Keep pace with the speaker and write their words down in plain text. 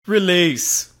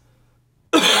Release.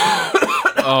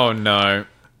 Oh no.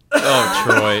 Oh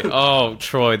Troy. Oh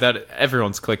Troy. That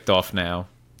everyone's clicked off now.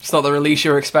 It's not the release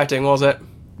you were expecting, was it?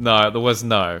 No, there was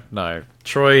no.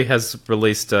 Troy has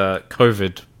released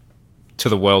COVID to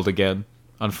the world again.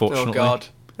 Unfortunately.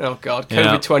 Oh god.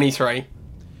 COVID-23.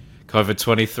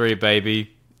 COVID-23,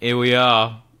 baby. Here we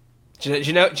are. Do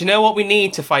you know what we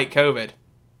need to fight COVID?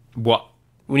 What?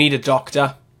 We need a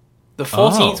doctor. The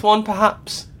 14th one,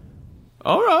 perhaps.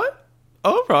 All right.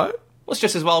 Well, it's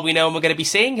just as well we know when we're going to be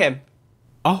seeing him.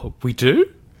 Oh, we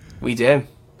do? We do.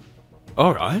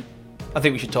 All right. I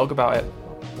think we should talk about it.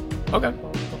 Okay.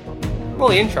 Well,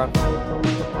 the intro.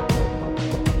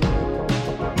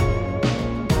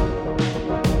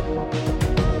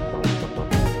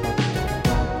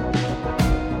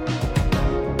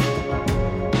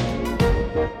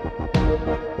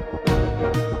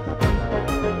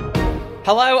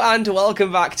 Hello and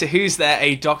welcome back to Who's There,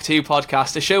 a Doctor Who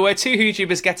podcast, a show where two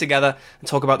YouTubers get together and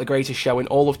talk about the greatest show in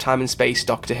all of time and space,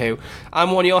 Doctor Who.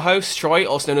 I'm one of your hosts, Troy,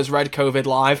 also known as Red COVID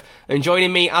Live, and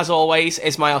joining me, as always,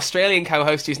 is my Australian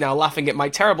co-host who's now laughing at my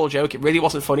terrible joke. It really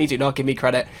wasn't funny, do not give me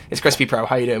credit. It's Crispy Pro.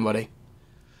 How you doing, buddy?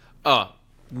 Oh,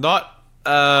 not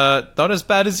as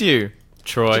bad as you,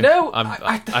 Troy. Do you know,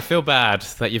 I feel bad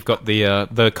that you've got the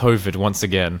COVID once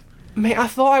again. Mate, I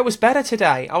thought I was better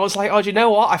today. I was like, oh, do you know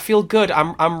what? I feel good.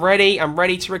 I'm ready. I'm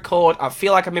ready to record. I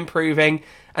feel like I'm improving.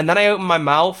 And then I open my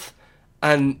mouth,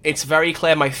 and it's very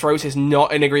clear my throat is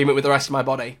not in agreement with the rest of my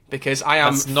body, because I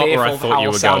am fearful of how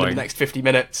I'll sound in the next 50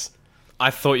 minutes. I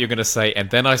thought you were going to say, and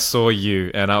then I saw you,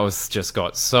 and I was just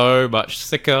got so much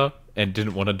sicker and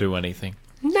didn't want to do anything.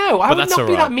 No, I would not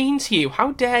be that mean to you.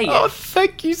 How dare you? Oh,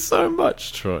 thank you so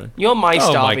much, Troy. You're my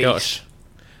star Oh, my beast. gosh.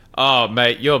 Oh,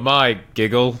 mate, you're my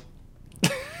giggle.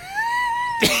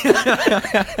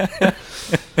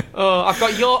 Oh, I've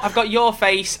got your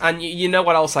face, and you know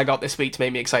what else I got this week to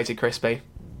make me excited, Crispy?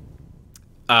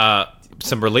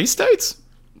 Some release dates?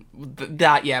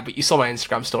 Yeah, but you saw my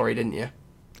Instagram story, didn't you?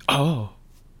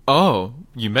 Oh,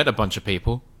 you met a bunch of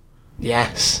people.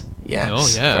 Yes. Oh,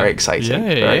 yeah. Very exciting.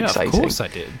 Very exciting. Of course I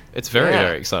did. It's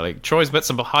very exciting. Troy's met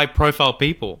some high-profile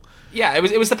people. Yeah,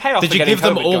 it was the payoff. Did you give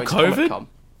them all COVID?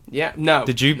 Yeah, no.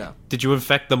 Did you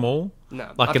infect them all? No.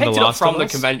 Like I in the picked it up last from of the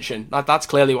us? convention. That's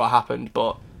clearly what happened,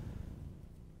 but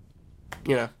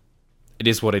you know. It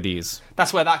is what it is.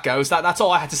 That's where that goes. That's all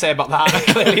I had to say about that.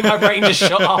 Clearly my brain just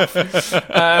shut off.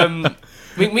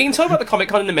 We can talk about the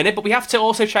Comic-Con in a minute, but we have to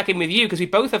also check in with you, because we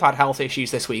both have had health issues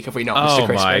this week, have we not, Mr.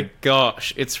 Crispy? Oh my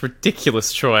gosh, it's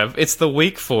ridiculous, Troy. It's the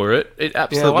week for it. It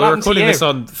absolutely. what We're happened to recording you? this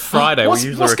on Friday. What's We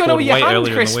usually going on record with your way hand,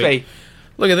 earlier in the week. Crispy?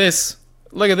 Look at this.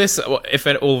 If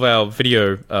all of our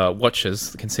video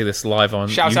watchers can see this live on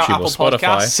Shout out YouTube Apple or Spotify.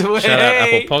 Podcasts. Shout out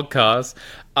Apple Podcasts.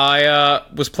 I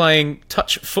was playing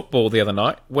touch football the other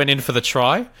night, went in for the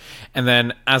try, and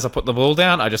then as I put the ball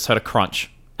down, I just heard a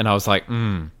crunch. And I was like,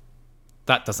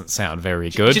 that doesn't sound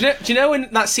very good. Do you know in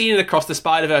that scene in Across the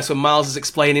Spider-Verse when Miles is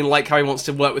explaining like how he wants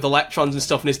to work with electrons and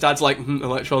stuff, and his dad's like,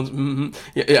 electrons,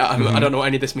 I don't know what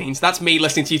any of this means. That's me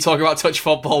listening to you talk about touch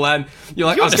football then. You're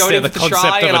like, You I was going in for the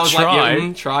try, and I was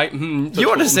like, try.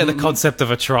 You understand the concept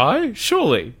of a try?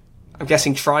 Surely. I'm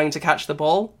guessing trying to catch the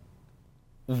ball.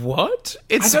 What?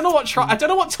 I don't know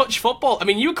what touch football. I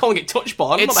mean, you were calling it touch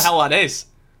ball. I don't know what the hell that is.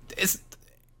 It's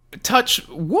touch.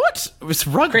 What? It's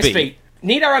rugby. Crispy,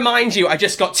 need I remind you? I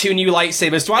just got 2 new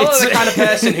lightsabers. Do I look like the kind of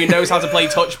person who knows how to play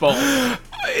touch ball?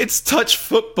 It's touch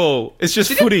football. It's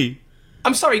just footy.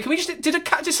 I'm sorry. Can we just did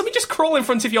somebody just crawl in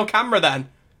front of your camera then?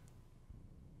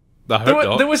 I hope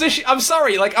not. There was I'm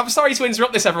sorry. I'm sorry to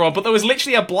interrupt this, everyone, but there was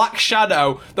literally a black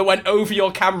shadow that went over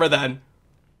your camera then.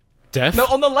 Death? No,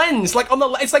 on the lens.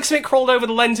 It's like something crawled over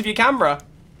the lens of your camera.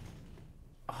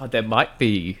 Oh, there might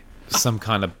be some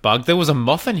kind of bug. There was a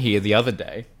moth in here the other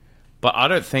day, but I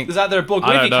don't think there's either a bug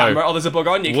with your camera or there's a bug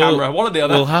on your camera. One or the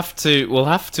other. We'll have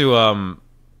to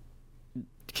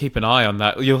keep an eye on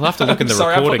that. You'll have to look in the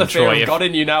recording, I put the fear Troy. of God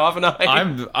in you now, haven't I?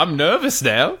 I'm nervous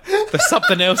now. There's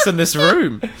something else in this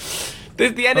room.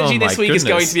 The energy this week is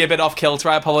going to be a bit off kilter.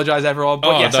 I apologise, everyone.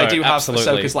 But yes, I do have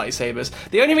Ahsoka's lightsabers.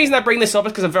 The only reason I bring this up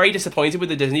is because I'm very disappointed with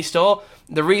the Disney Store.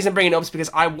 The reason I'm bringing it up is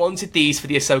because I wanted these for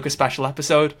the Ahsoka special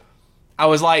episode. I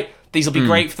was like, these will be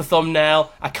great for the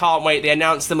thumbnail. I can't wait. They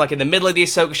announced them like in the middle of the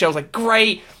Ahsoka show. I was like,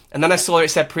 great. And then I saw it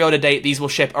said pre-order date. These will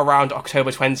ship around October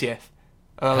 20th.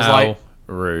 And I was like,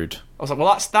 rude. I was like,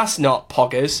 well, that's not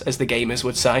poggers, as the gamers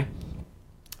would say.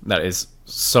 That is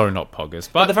so not poggers.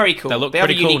 But they're very cool. They look have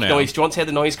pretty a unique cool now. noise. Do you want to hear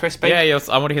the noise, Crispy? Yeah,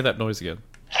 I want to hear that noise again.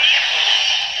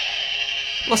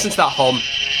 Listen to that hum.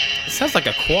 It sounds like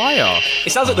a choir.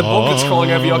 It sounds like the bug that's crawling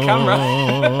over your camera.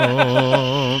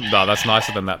 No, that's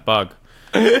nicer than that bug.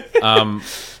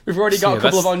 We've already got a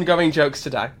couple of ongoing jokes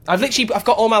today. I've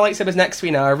got all my lightsabers next to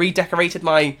me now. I redecorated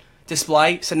my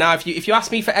display, so now if you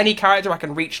ask me for any character, I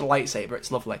can reach the lightsaber.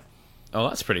 It's lovely. Oh,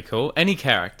 that's pretty cool. Any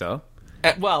character?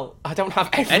 Well, I don't have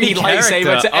every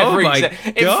lightsaber to every...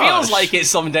 It feels like it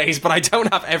some days, but I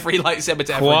don't have every lightsaber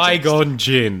to every... Qui-Gon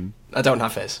Jinn. I don't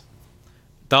have his.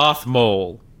 Darth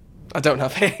Maul. I don't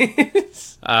have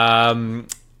his.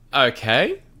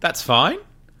 Okay, that's fine.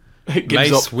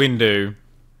 Mace Windu.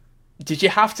 Did you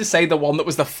have to say the one that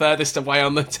was the furthest away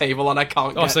on the table and I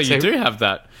can't get to? Oh, so you do have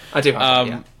that. I do have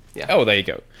that, yeah. Oh, there you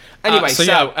go. Anyway,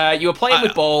 you were playing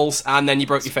with balls and then you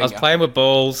broke your finger. I was playing with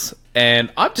balls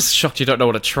and I'm just shocked you don't know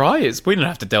what a try is. We don't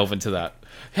have to delve into that.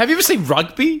 Have you ever seen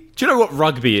rugby? Do you know what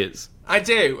rugby is? I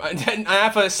do. I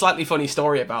have a slightly funny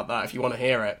story about that if you want to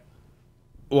hear it.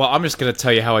 Well, I'm just going to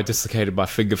tell you how I dislocated my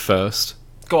finger first.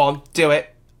 Go on, do it.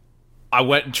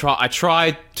 I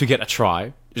tried to get a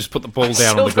try. Just put the ball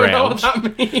down on the ground. Know what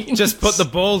that means. Just put the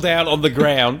ball down on the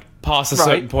ground past a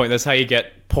certain point. That's how you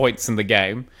get points in the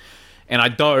game. And I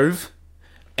dove,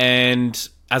 and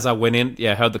as I went in,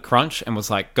 heard the crunch and was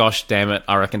like, gosh damn it,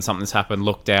 I reckon something's happened.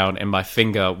 Looked down, and my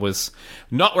finger was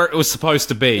not where it was supposed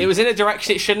to be. It was in a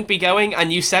direction it shouldn't be going,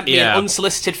 and you sent me an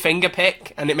unsolicited finger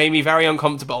pick, and it made me very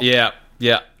uncomfortable. Yeah.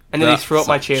 And then he threw up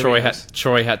my Cheerios.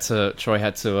 Troy had to.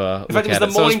 In fact, it was the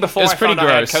morning before I found out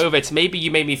I had COVID. So maybe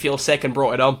you made me feel sick and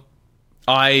brought it on.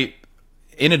 I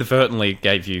inadvertently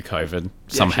gave you COVID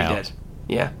somehow. Yes,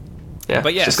 you did. Yeah.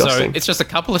 But so it's just a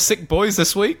couple of sick boys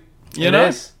this week. You it know,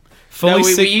 is. Fully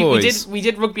sick boys. We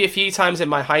did rugby a few times in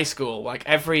my high school. Like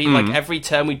every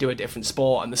term we do a different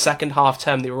sport, and the second half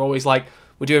term they were always like,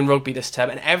 we're doing rugby this term,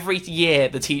 and every year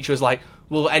the teacher was like,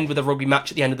 we'll end with a rugby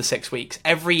match at the end of the 6 weeks.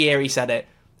 Every year he said it.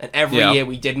 And every year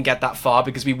we didn't get that far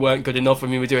because we weren't good enough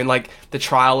when we were doing like the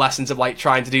trial lessons of like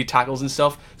trying to do tackles and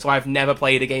stuff. So I've never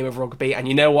played a game of rugby, and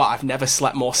you know what? I've never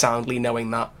slept more soundly knowing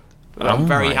that. And I'm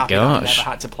very happy that I never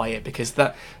had to play it because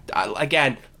that.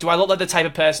 Again, do I look like the type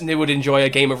of person who would enjoy a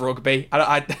game of rugby?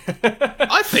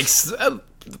 I think so.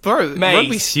 Bro,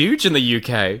 rugby's huge in the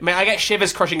UK. Mate, I get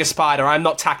shivers crushing a spider. I'm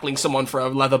not tackling someone for a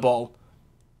leather ball.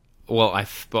 Well,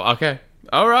 okay,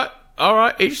 all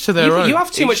right, each to their own. You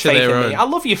have too much faith in me. I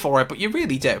love you for it, but you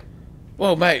really do.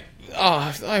 Well, mate,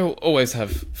 I always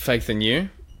have faith in you.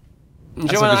 Do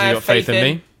you know when I have faith in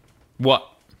me? What?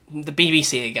 The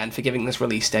BBC again for giving us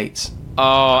release dates.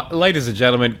 Ladies and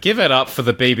gentlemen, give it up for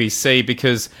the BBC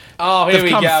because they've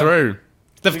come through.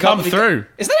 They've come through.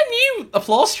 Is that a new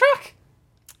applause track?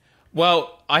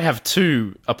 Well, I have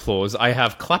two applause. I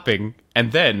have clapping,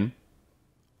 and then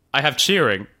I have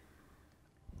cheering.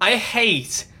 I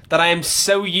hate that I am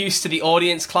so used to the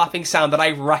audience clapping sound that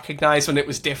I recognise when it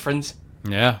was different.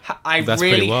 Yeah, I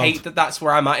really hate that that's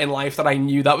where I'm at in life, that I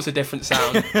knew that was a different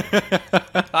sound.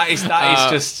 that is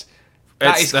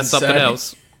something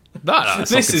else. No,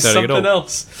 this is something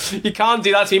else. You can't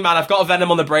do that to me, man. I've got a Venom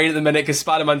on the brain at the minute because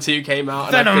Spider-Man 2 came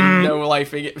out. And I've been no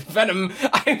lifing it. Venom.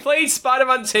 I played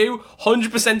Spider-Man 2,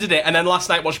 100%ed it, and then last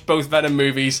night watched both Venom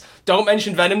movies. Don't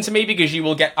mention Venom to me because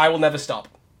I will never stop.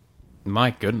 My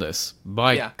goodness.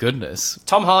 Goodness.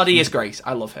 Tom Hardy is great.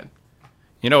 I love him.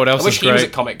 You know what else is great? I wish he was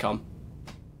at Comic-Con.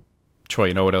 Troy,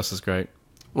 you know what else is great?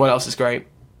 What else is great?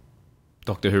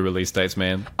 Doctor Who release dates,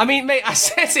 man. I mean, mate, I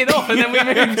set it up and then we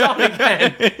moved on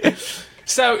again.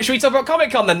 So, should we talk about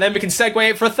Comic-Con then? Then we can segue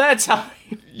it for a third time.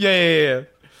 Yeah.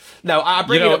 No, I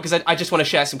bring it up because I just want to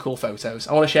share some cool photos.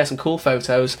 I want to share some cool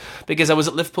photos because I was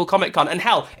at Liverpool Comic Con. And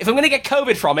hell, if I'm going to get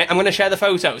COVID from it, I'm going to share the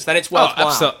photos. Then it's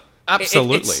worthwhile.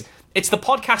 Absolutely. It's the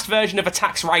podcast version of a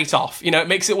tax write-off. You know, it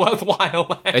makes it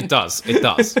worthwhile. It does.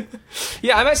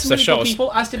 Yeah, I met some really cool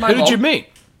people, as did my mum. Who did you meet?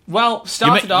 Well,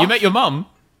 started off... You met your mum?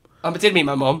 I did meet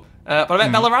my mum. But I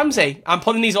met Bella Ramsey. I'm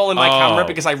putting these all in my camera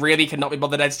because I really could not be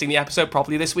bothered editing the episode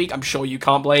properly this week. I'm sure you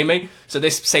can't blame me. So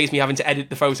this saves me having to edit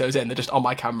the photos in. They're just on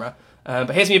my camera. But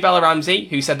here's me, Bella Ramsey,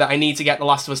 who said that I need to get the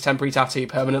Last of Us temporary tattoo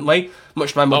permanently,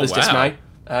 much to my mother's dismay.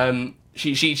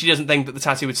 She doesn't think that the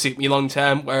tattoo would suit me long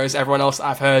term, whereas everyone else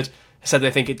I've heard said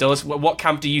they think it does. What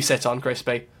camp do you sit on,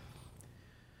 Crispy?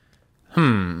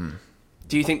 Do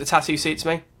you think the tattoo suits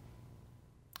me?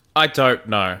 I don't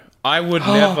know. I would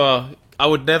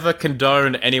never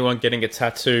condone anyone getting a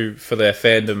tattoo for their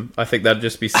fandom. I think that'd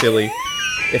just be silly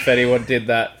if anyone did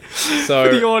that. So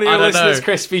for the audio listeners,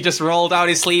 Crispy just rolled down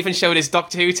his sleeve and showed his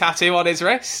Doctor Who tattoo on his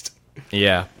wrist.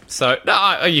 Yeah. So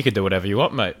no, you can do whatever you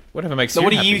want, mate. Whatever makes you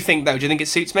happy. What do you think, though? Do you think it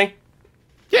suits me?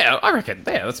 Yeah, I reckon.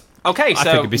 Yeah, that's okay. I So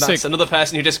think it'd be that's sick. another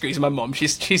person who disagrees with my mum.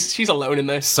 She's alone in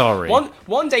this. Sorry.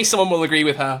 One day someone will agree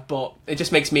with her, but it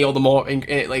just makes me all the more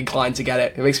inclined to get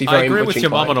it. It makes me very. I agree much with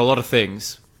inclined. your mum on a lot of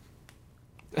things.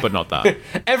 but not that.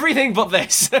 Everything but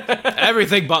this.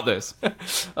 Everything but this.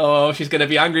 Oh, she's going to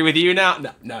be angry with you now.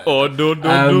 No. Oh,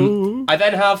 no. I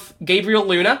then have Gabriel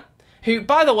Luna, who,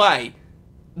 by the way,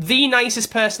 the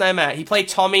nicest person I met. He played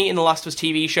Tommy in the Last of Us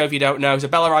TV show, if you don't know. So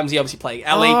Bella Ramsey obviously played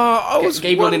Ellie. I was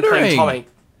Gabriel wondering. playing Tommy.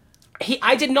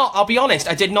 I'll be honest,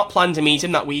 I did not plan to meet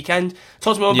him that weekend.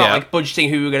 Talked to him about like budgeting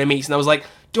who we were going to meet, and I was like,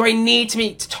 do I need to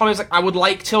meet Tommy? I was like, I would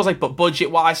like to. I was like, but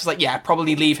budget-wise, I was like, yeah,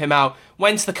 probably leave him out.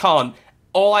 Went to the con.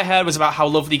 All I heard was about how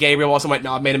lovely Gabriel was. I went,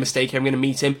 no, I've made a mistake here. I'm going to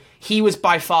meet him. He was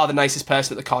by far the nicest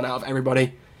person at the con out of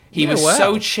everybody. He was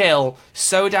so chill,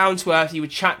 so down to earth. He would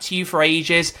chat to you for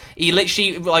ages. He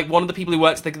literally, like, one of the people who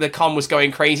worked at the con was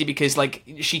going crazy because, like,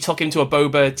 she took him to a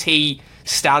boba tea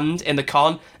stand in the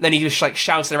con, and then he was, like,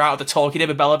 shouting her out at the talking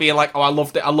to Bella, being like, oh, I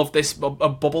love this a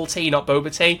bubble tea, not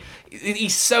boba tea.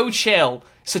 He's so chill,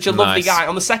 such a lovely guy.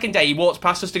 On the second day, he walked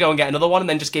past us to go and get another one, and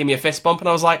then just gave me a fist bump, and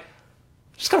I was like,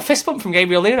 just got a fist bump from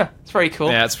Gabriel Luna. It's very cool.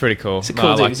 Yeah, it's pretty cool. He's a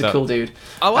cool dude. He's a cool dude.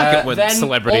 I like it when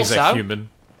celebrities are human.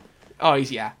 Oh,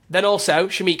 yeah. Then also,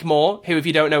 Shamik Moore, who, if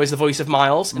you don't know, is the voice of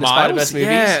Miles in the Spider-Verse movies.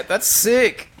 Yeah, that's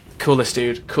sick. Coolest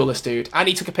dude. And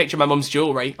he took a picture of my mum's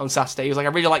jewellery on Saturday. He was like, I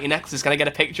really like your necklaces. Can I get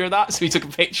a picture of that? So he took a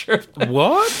picture of them.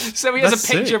 What? So he has a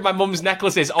picture of my mum's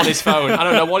necklaces on his phone. I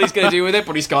don't know what he's going to do with it,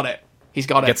 but he's got it.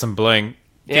 Get some bling.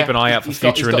 Keep an eye out for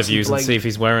future interviews and see if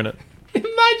he's wearing it.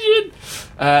 Imagine!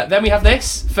 Then we have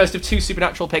this, first of 2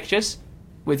 Supernatural pictures,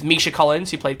 with Misha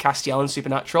Collins, who played Castiel in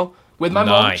Supernatural, with my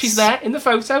mum. She's there in the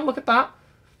photo. Look at that.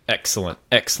 Excellent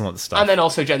stuff. And then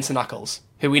also Jensen Ackles,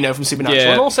 who we know from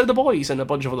Supernatural, and also The Boys and a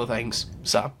bunch of other things.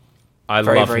 So, I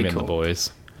love him in The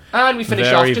Boys. And we finish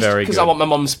off, just because I want my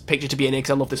mum's picture to be in it,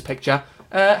 because I love this picture,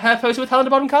 her photo with Helena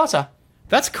Bonham Carter.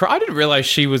 I didn't realise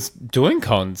she was doing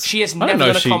cons. She has never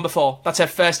done a con before. That's her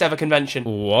first ever convention.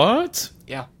 What?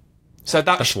 Yeah. So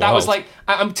that was like,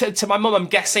 to my mum, I'm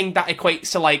guessing that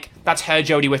equates to, like, that's her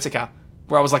Jodie Whittaker.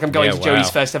 Where I was like, I'm going to Jodie's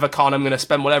first ever con, I'm going to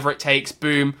spend whatever it takes,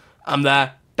 boom, I'm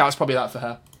there. That was probably that for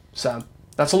her. So,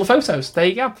 that's all the photos. There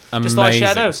you go. Amazing. Just thought I'd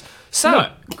share those. So,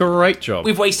 great job.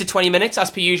 We've wasted 20 minutes,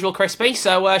 as per usual, Crispy.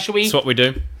 So, shall we... That's what we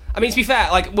do. I mean, to be fair,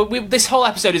 like, this whole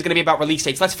episode is going to be about release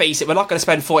dates. Let's face it, we're not going to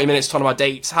spend 40 minutes talking about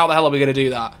dates. How the hell are we going to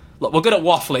do that? Look, we're good at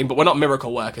waffling, but we're not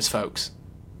miracle workers, folks.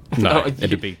 No,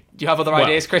 it'd be... Do you have other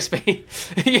ideas, Crispy?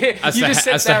 you as just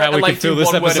sit as there to how and, we like, can fill do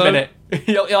this one word a episode? minute.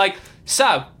 You're like,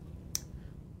 so,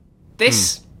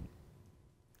 this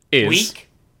week...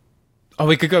 Oh,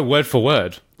 we could go word for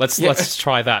word. Let's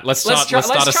try that. Let's start a sentence.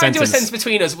 Let's try and do a sentence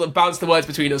between us. We'll bounce the words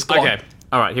between us. Go on.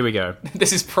 All right, here we go.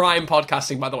 This is prime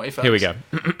podcasting, by the way, folks. Here we go.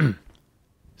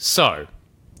 So,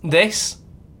 this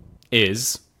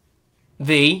is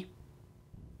the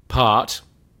part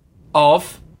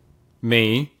of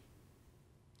me.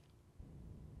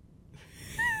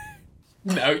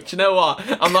 No, do you know what?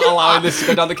 I'm not allowing this to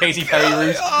go down the Katy Perry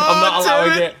route. I'm not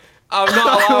allowing it. I'm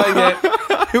not allowing it.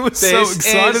 I was so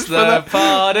excited is for the that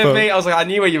part of me. I was like, I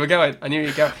knew where you were going. Can we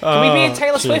be in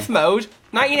Taylor Swift mode?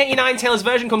 1989 Taylor's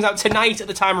version comes out tonight at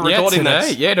the time of recording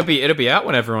this. Yeah, it'll be out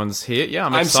when everyone's here. Yeah,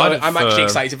 I'm excited. I'm actually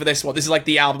excited for this one. This is like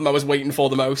the album I was waiting for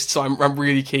the most, so I'm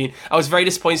really keen. I was very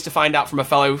disappointed to find out from a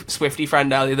fellow Swiftie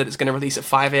friend earlier that it's going to release at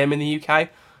 5 a.m. in the UK.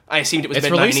 I assumed it was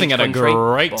midnight releasing in each at a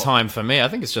great time for me. I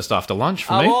think it's just after lunch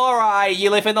for me. All right, you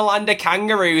live in the land of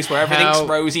kangaroos where everything's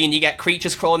rosy and you get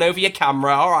creatures crawling over your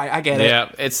camera. All right, I get it.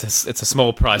 Yeah, it's a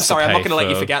small price. Sorry, I'm not going to let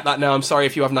you forget that now. I'm sorry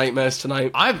if you have nightmares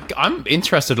tonight. I'm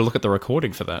interested to look at the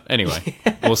recording for that. Anyway,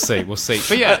 we'll see.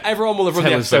 But yeah, everyone will have run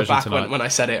the episode back when I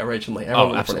said it originally.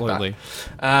 Everyone will absolutely.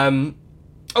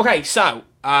 Okay, so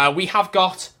we have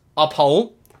got our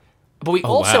poll, but we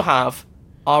also have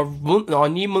our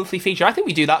new monthly feature. I think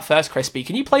we do that first, Crispy.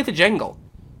 Can you play the jingle?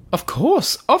 Of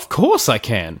course I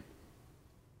can.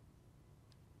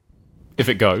 If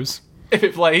it goes. If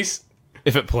it plays.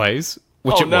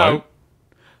 Which it won't.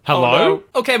 Hello? Oh, no.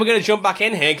 Okay, we're going to jump back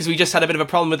in here because we just had a bit of a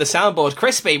problem with the soundboard.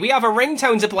 Crispy, we have a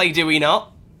ringtone to play, do we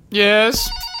not? Yes.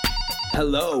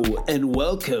 Hello and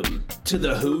welcome to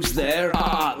the Who's There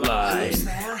Hotline. Who's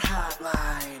There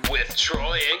Hotline. With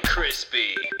Troy and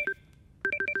Crispy.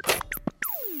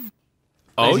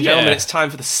 Ladies and gentlemen, it's time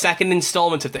for the second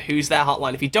installment of the Who's There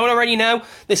Hotline. If you don't already know,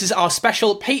 this is our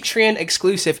special Patreon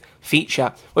exclusive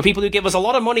feature where people who give us a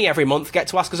lot of money every month get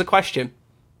to ask us a question.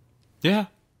 Yeah.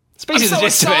 It's basically I'm the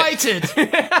so gist excited. of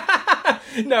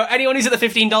it. No, anyone who's at the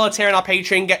 $15 tier in our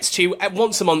Patreon gets to,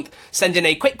 once a month, send in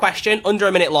a quick question, under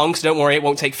a minute long, so don't worry, it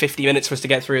won't take 50 minutes for us to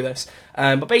get through this.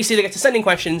 But basically, they get to send in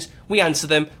questions, we answer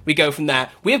them, we go from there.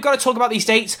 We have got to talk about these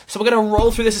dates, so we're going to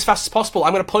roll through this as fast as possible.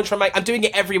 I'm going to punch my mic. I'm doing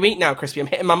it every week now, Crispy. I'm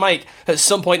hitting my mic at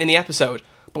some point in the episode.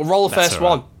 But roll the first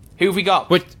one. Who have we got?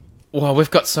 Well,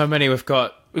 we've got so many. We've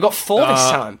got We got 4 this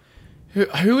time.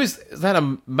 Who is that? A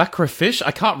macrofish?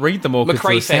 I can't read them all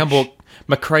because the soundboard.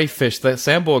 Macrayfish. The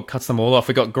soundboard cuts them all off.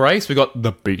 We got Grace. We got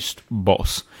the Beast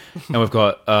Boss, and we've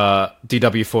got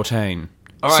DW14.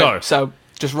 All right. So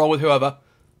just roll with whoever.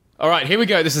 All right, here we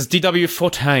go. This is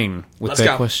DW14 with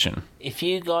their question. If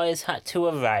you guys had to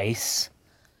erase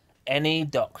any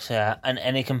Doctor and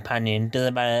any companion,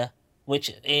 doesn't matter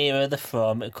which era they're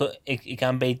from, it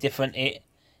can be different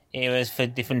eras for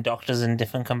different Doctors and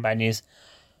different companions,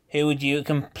 who would you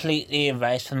completely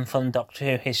erase from Doctor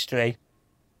Who history?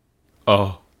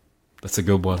 Oh, that's a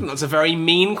good one. That's a very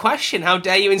mean question. How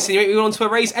dare you insinuate we want to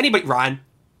erase anybody? Ryan.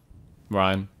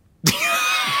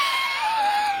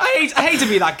 I hate to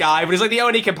be that guy, but it's like the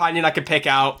only companion I could pick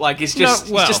out. Like, it's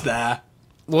just there.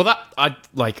 Well,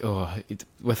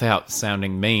 without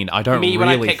sounding mean, I don't really think... Me, when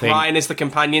I pick Ryan as the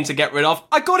companion to get rid of,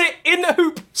 I got it in the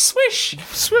hoop. Swish.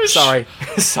 Sorry.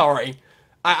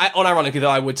 I unironically, though,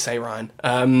 I would say Ryan.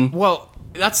 Well,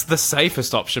 that's the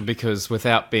safest option because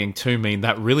without being too mean,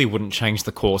 that really wouldn't change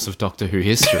the course of Doctor Who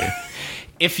history.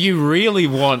 If you really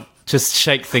want to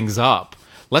shake things up,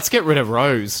 let's get rid of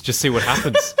Rose. Just see what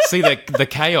happens. See the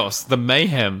chaos, the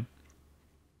mayhem.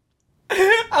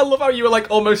 I love how you were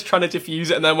like almost trying to diffuse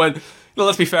it and then went, no,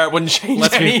 let's be fair, it wouldn't change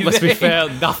anything. Let's be fair,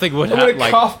 nothing would happen.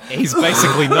 Like, he's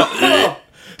basically not...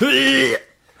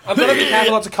 I'm going to be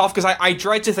careful not to cough because I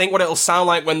dread to think what it'll sound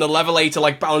like when the levelator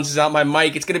like balances out my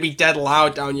mic. It's going to be dead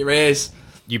loud down your ears.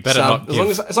 You better not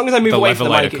give as long as I move away from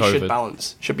the mic, it should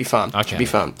balance. Should be fun. Okay. Should be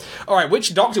fun. All right,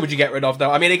 which Doctor would you get rid of,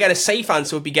 though? I mean, again, a safe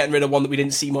answer would be getting rid of one that we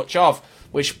didn't see much of,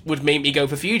 which would make me go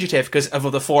for Fugitive, because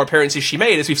of the 4 appearances she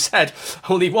made, as we've said,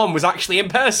 only one was actually in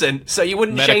person, so you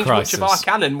wouldn't change much of our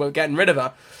canon. We're getting rid of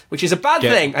her, which is a bad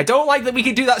thing. I don't like that we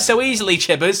can do that so easily,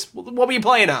 Chibbers. What were you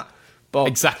playing at? But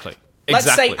Exactly.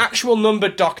 Let's say actual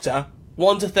numbered Doctor,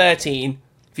 1 to 13.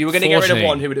 If you were going to get rid of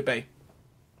one, who would it be?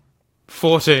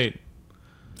 14.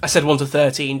 I said 1 to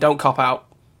 13. Don't cop out.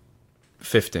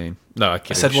 15. No, I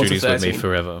can't. I said 1 to Shooty's with me 13.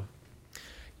 forever.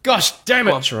 Gosh damn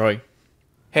it, Troy.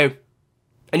 Who?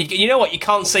 And you know what? You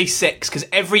can't say 6 because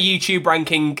every YouTube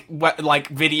ranking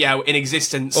video in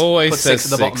existence always puts says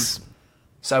 6 at the bottom.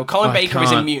 So Colin Baker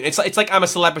is immune. It's like I'm a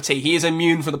celebrity. He is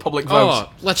immune from the public vote. Oh,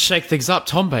 let's shake things up.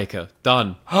 Tom Baker.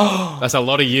 Done. That's a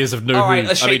lot of years of new All right,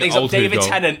 let's shake things up. David Who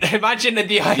Tennant. Imagine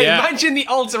the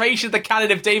alteration of the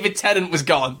canon if David Tennant was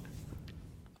gone.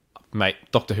 Mate,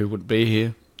 Doctor Who wouldn't be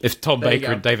here if Tom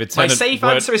Baker and David Tennant My safe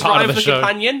weren't answer is part Ryan of for the show.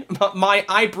 companion. My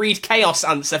I breed chaos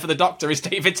answer for the Doctor is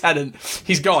David Tennant.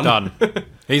 He's gone. Done.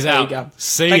 He's out. There you go.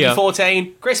 See Thank ya. you,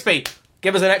 14. Crispy,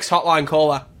 give us the next hotline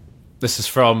caller. This is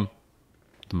from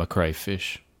the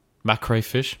Macrayfish.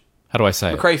 Macrayfish? How do I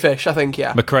say it? Crayfish, I think,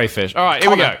 yeah. Macrayfish. All right,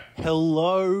 here we go.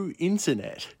 Hello,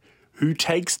 Internet. Who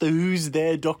takes the Who's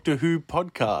There Doctor Who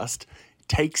podcast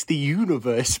takes the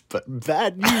universe, but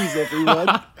bad news,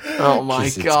 everyone. Oh my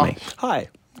God. Hi,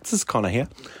 this is Connor here.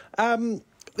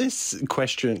 This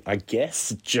question, I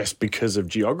guess, just because of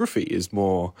geography, is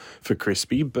more for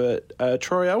Crispy, but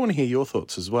Troy, I want to hear your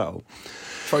thoughts as well.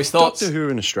 Troy's thoughts? Doctor Who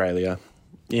in Australia,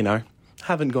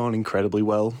 haven't gone incredibly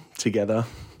well together.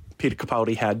 Peter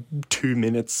Capaldi had 2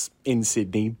 minutes in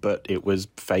Sydney, but it was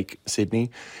fake Sydney.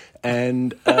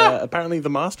 And apparently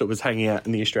the Master was hanging out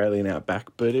in the Australian outback,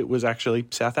 but it was actually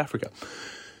South Africa.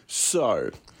 So,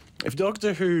 if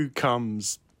Doctor Who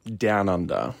comes down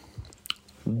under,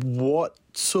 what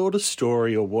sort of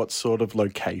story or what sort of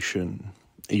location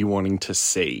are you wanting to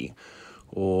see?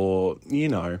 Or,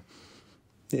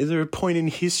 is there a point in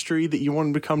history that you want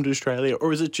them to come to Australia?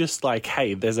 Or is it just like,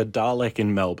 hey, there's a Dalek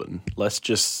in Melbourne. Let's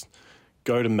just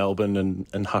go to Melbourne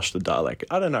and hush the Dalek.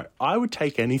 I don't know. I would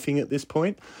take anything at this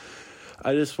point.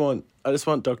 I just want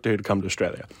Doctor Who to come to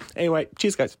Australia. Anyway,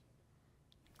 cheers, guys.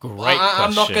 Great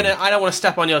question. I don't want to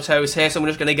step on your toes here, so I'm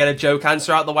just going to get a joke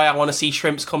answer out the way. I want to see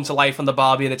shrimps come to life on the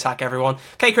Barbie and attack everyone.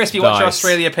 Okay, Crispy, what's your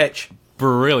Australia pitch?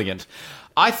 Brilliant.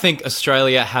 I think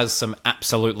Australia has some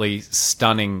absolutely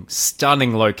stunning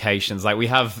locations. Like, we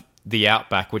have the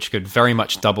Outback, which could very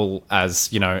much double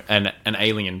as, an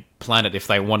alien planet if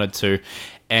they wanted to.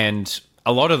 And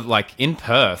a lot of, in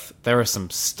Perth, there are some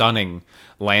stunning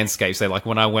landscapes there. Like,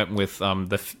 when I went with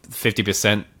the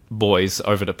 50% boys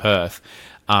over to Perth,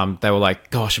 they were like,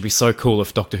 gosh, it'd be so cool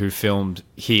if Doctor Who filmed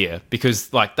here. Because,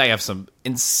 they have some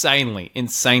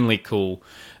insanely cool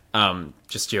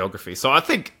just geography. So I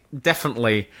think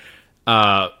definitely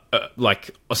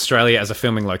Australia as a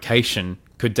filming location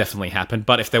could definitely happen.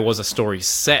 But if there was a story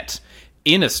set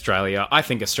in Australia, I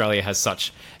think Australia has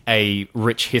such a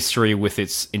rich history with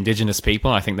its Indigenous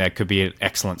people. I think there could be an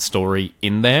excellent story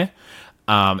in there.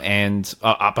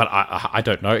 But I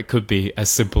don't know. It could be as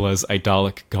simple as a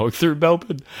Dalek going through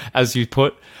Melbourne, as you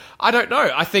put. I don't know.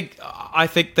 I think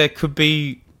there could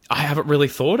be. I haven't really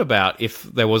thought about if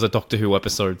there was a Doctor Who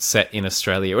episode set in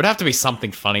Australia. It would have to be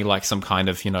something funny, like some kind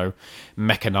of,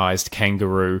 mechanized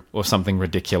kangaroo or something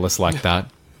ridiculous like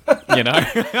that. I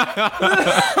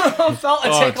felt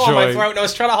a tickle on my throat and I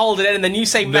was trying to hold it in, and then you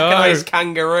say mechanized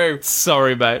kangaroo.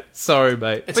 Sorry, mate. It's all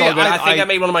good. I think I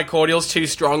made one of my cordials too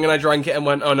strong and I drank it and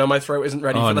went, oh no, my throat isn't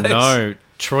ready for this. Oh no,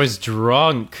 Troy's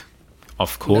drunk.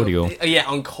 Off cordial. No, yeah,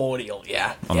 on cordial,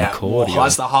 yeah. On the cordial.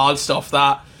 That's the hard stuff,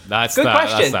 that. That's good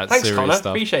question. That's Thanks, Connor.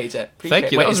 Stuff. Appreciate it.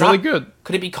 Thank you. Wait, that was really good.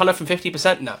 Could it be Connor from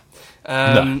 50%? No.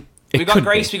 No. We got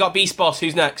Grace, we got Beast Boss.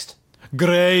 Who's next?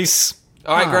 Grace.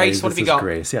 All right, Grace, what have you got?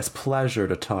 Grace. Yes, pleasure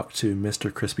to talk to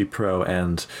Mr. Crispy Pro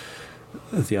and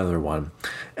the other one.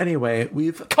 Anyway,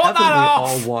 we've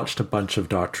all watched a bunch of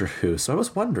Doctor Who, so I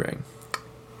was wondering,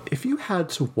 if you had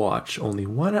to watch only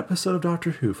one episode of Doctor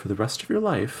Who for the rest of your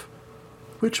life,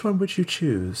 which one would you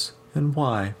choose, and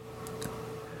why?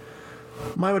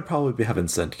 Mine would probably be Heaven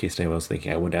Sent, in case anyone was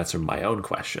thinking I wouldn't answer my own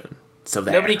question. So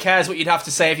there. Nobody cares what you'd have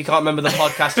to say if you can't remember the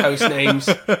podcast host names.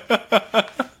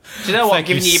 Do you know what? I'm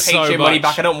giving you your Patreon money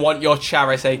back. I don't want your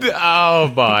charity.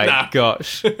 Oh my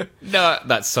gosh. No,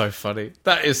 that's so funny.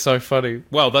 That is so funny.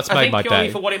 Well, that's made my day.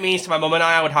 Purely for what it means to my mum and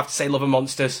I would have to say Love and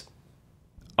Monsters.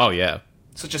 Oh, yeah.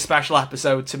 Such a special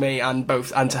episode to me and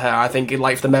to her. I think, for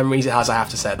the memories it has, I have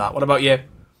to say that. What about you?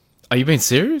 Are you being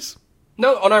serious?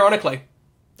 No, unironically.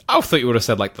 I thought you would have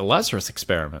said, the Lazarus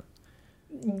Experiment.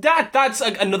 That's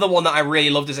another one that I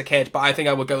really loved as a kid, but I think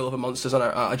I would go Love and Monsters on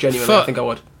a genuinely. I think I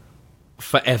would.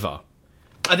 Forever.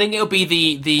 I think it'll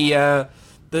be the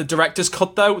director's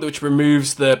cut, though, which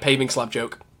removes the paving slab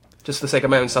joke. Just for the sake of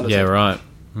my own sanity. Yeah, right.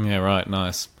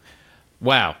 Nice.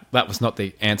 Wow, that was not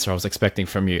the answer I was expecting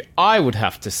from you. I would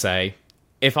have to say,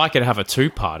 if I could have a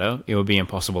two-parter, it would be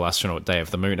Impossible Astronaut Day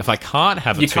of the Moon. If I can't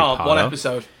have a two-parter... You can't, one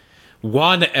episode.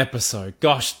 One episode.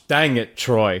 Gosh dang it,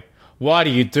 Troy. Why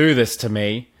do you do this to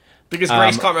me? Because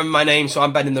Grace can't remember my name, so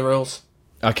I'm bending the rules.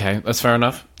 Okay, that's fair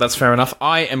enough.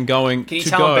 I am going to go... Can you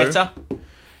tell I'm bitter?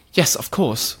 Yes, of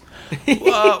course.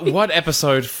 What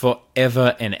episode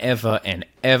forever and ever and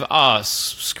ever...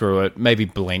 screw it. Maybe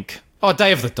Blink.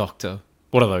 Day of the Doctor.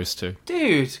 What are those two?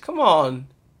 Dude, come on.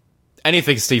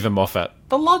 Anything Stephen Moffat.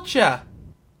 The Lodger.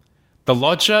 The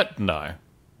Lodger? No.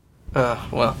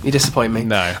 Well, you disappoint me.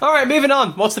 No. All right, moving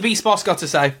on. What's the Beast Boss got to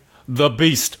say? The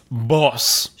Beast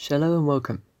Boss. Hello and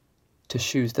welcome to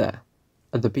Shoes There,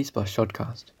 at the Beast Boss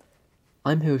Shodcast.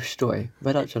 I'm here with Stoy,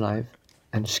 Red Archer Live,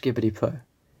 and Skibbity Pro.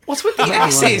 What's with the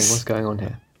S's? What's going on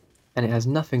here? And it has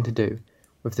nothing to do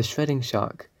with the shredding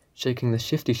shark, shaking the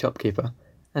shifty shopkeeper,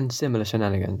 and similar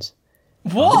shenanigans.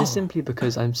 What? It is simply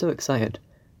because I'm so excited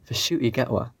for Shooty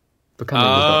Gatwa becoming the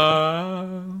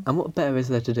Doctor. And what better is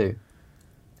there to do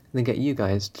than get you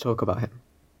guys to talk about him?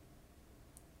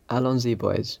 Alon Z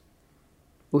boys.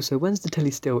 Also, when's the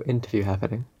Tilly Steele interview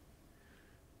happening?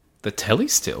 The Telly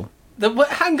Still?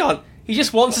 Hang on. He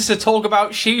just wants us to talk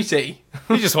about Shooty.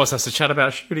 He just wants us to chat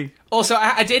about Shooty. Also,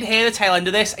 I did hear the tail end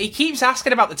of this. He keeps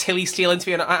asking about the Tilly Steele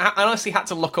interview, and I honestly had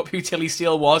to look up who Tilly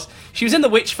Steele was. She was in the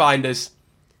Witchfinders.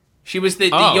 She was the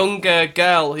younger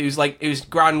girl whose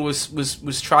gran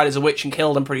was tried as a witch and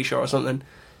killed, I'm pretty sure, or something.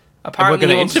 Apparently,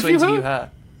 we're he wants to interview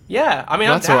her. Yeah, I mean,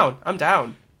 I'm down. I'm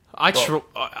down. I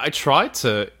tried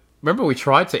to... Remember we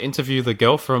tried to interview the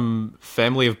girl from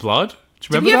Family of Blood? Do you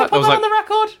remember Did we ever that? put that on the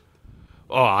record?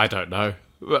 Oh, I don't know.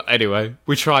 Well, anyway,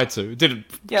 we tried to. It didn't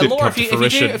Laura, come to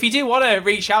fruition. if you do want to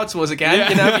reach out to us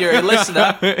again, if you're a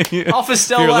listener, offer's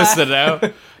still you're there. a listener now.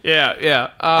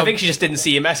 Yeah. I think she just didn't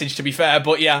see your message, to be fair,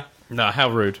 but yeah. No, how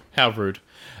rude. How rude!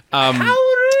 How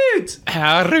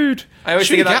rude! I always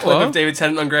think of that clip of David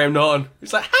Tennant on Graham Norton.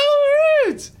 It's like, how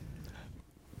rude!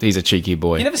 He's a cheeky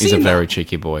boy. You never He's seen a that? very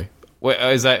cheeky boy. Where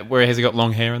has he got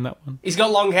long hair in that one? He's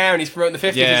got long hair and he's promoting the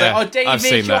 50s. Yeah, he's like, oh,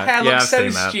 David, your hair looks so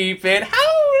stupid. How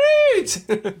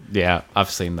rude! Yeah,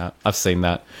 I've seen that.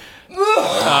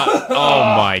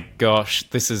 Oh my gosh,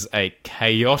 this is a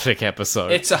chaotic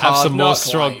episode. It's a hard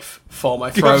knock life for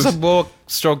my throat. Have some more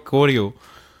strong cordial.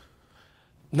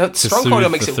 No, strong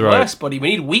cordial makes it worse, buddy.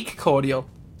 We need weak cordial.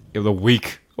 Yeah, the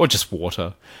weak, or just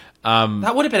water.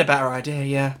 That would have been a better idea,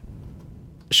 yeah.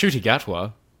 Shooty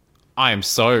Gatwa, I am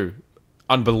so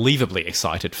unbelievably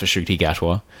excited for Shooty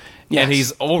Gatwa. Yes. And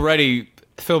he's already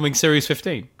filming Series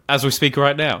 15, as we speak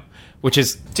right now, which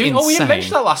is insane. Oh, we didn't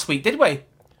mention that last week, did we?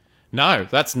 No,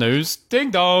 that's news.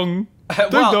 Ding dong. Ding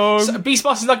well, dong. So Beast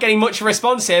Boss is not getting much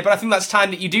response here, but I think that's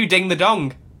time that you do ding the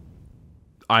dong.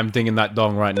 I'm dinging that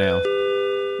dong right now.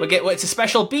 It's a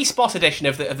special B-Spot edition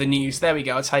of the news. There we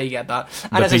go. That's how you get that.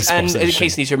 And in case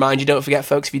I need to remind you, don't forget,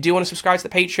 folks, if you do want to subscribe to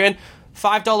the Patreon,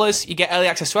 $5 you get early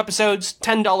access to episodes,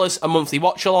 $10 a monthly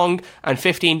watch along, and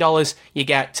 $15 you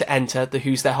get to enter the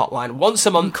Who's There hotline once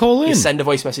a month. Call in. You send a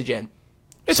voice message in.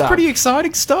 It's pretty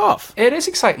exciting stuff. It is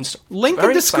exciting stuff. Link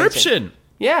in description. Exciting.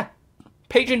 Yeah.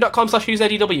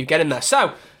 Patreon.com/who'stheredw. Get in there.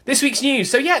 So, this week's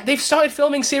news. So, yeah, they've started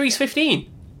filming Series 15.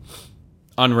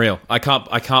 Unreal. I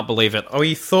can't believe it.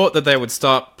 We thought that they would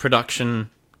start production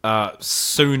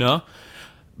sooner,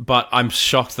 but I'm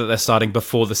shocked that they're starting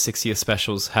before the 6-year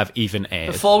specials have even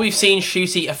aired. Before we've seen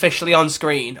Shooty officially on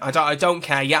screen. I don't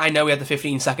care. Yeah, I know we had the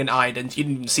 15-second ident. You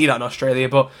didn't see that in Australia,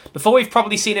 but before we've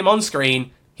probably seen him on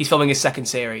screen, he's filming his second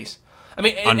series. I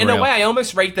mean, in a way, I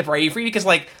almost rate the bravery, because,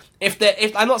 like, if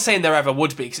I'm not saying there ever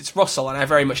would be, because it's Russell, and I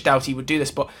very much doubt he would do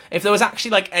this, but if there was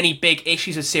actually, like, any big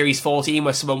issues with Series 14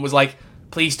 where someone was like,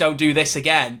 please don't do this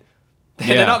again,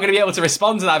 they're not going to be able to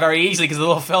respond to that very easily, because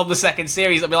they'll film the second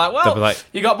series. They'll be like,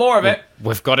 you got more of it.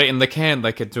 We've got it in the can.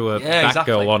 They could do a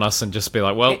Batgirl on us and just be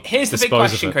like, well, here's the big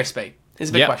question, Crispy.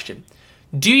 Here's the big question.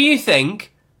 Do you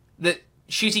think that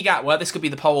Shooty Gatwa, this could be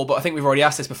the poll, but I think we've already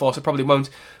asked this before, so probably won't,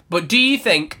 but do you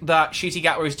think that Shooty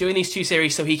Gatwa is doing these 2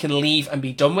 series so he can leave and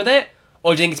be done with it?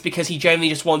 Or do you think it's because he generally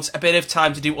just wants a bit of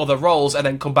time to do other roles and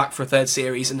then come back for a 3rd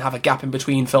series and have a gap in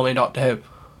between filming Doctor Who?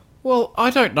 Well, I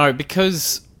don't know,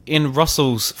 because in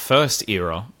Russell's first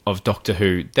era of Doctor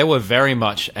Who, they were very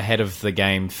much ahead of the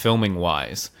game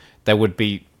filming-wise. They would,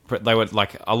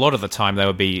 like, a lot of the time, they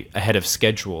would be ahead of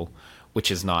schedule, which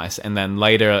is nice. And then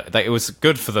later, it was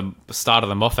good for the start of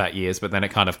the Moffat years, but then it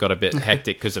kind of got a bit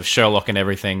hectic because of Sherlock and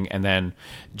everything, and then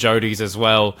Jodie's as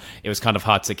well. It was kind of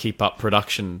hard to keep up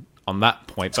production on that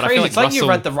point. But crazy. I feel like it's like Russell, you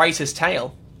read The Writer's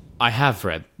Tale. I have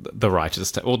read The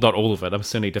Writer's Tale. Well, not all of it. I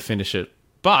still need to finish it.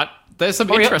 But there's some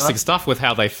interesting stuff with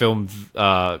how they filmed,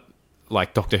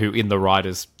 like, Doctor Who in The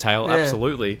Writer's Tale. Yeah.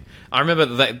 Absolutely. I remember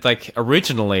that, like,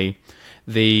 originally,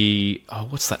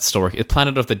 what's that story?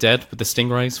 Planet of the Dead with the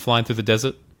stingrays flying through the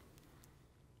desert.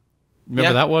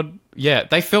 Remember that one? Yeah,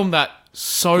 they filmed that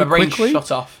so quickly.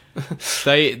 Shut off.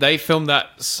 they filmed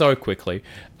that so quickly.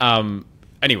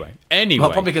 Anyway.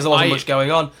 Well, probably because there wasn't much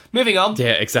going on. Moving on.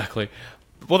 Yeah, exactly.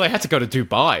 Well, they had to go to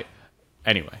Dubai.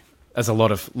 Anyway. There's a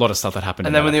lot of stuff that happened.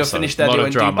 And then when they were finished there, they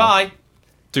went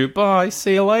Dubai.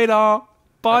 See you later.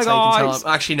 Bye, guys.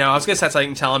 Actually, no. I was going to say that's how you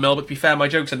can tell him, but to be fair, my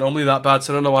jokes are normally that bad,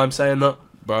 so I don't know why I'm saying that.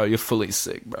 Bro, you're fully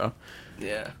sick, bro.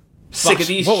 Yeah. Sick of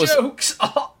these jokes.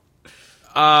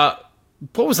 What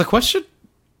was the question?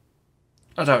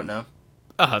 I don't know.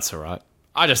 Oh, that's all right.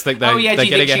 I just think they're do you getting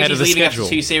think ahead of the leaving schedule.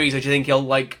 After 2 series, or do you think he'll,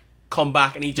 like, come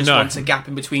back and he just wants a gap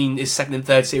in between his 2nd and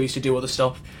 3rd series to do other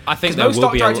stuff? I think most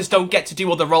Doctor actors don't get to do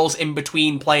other roles in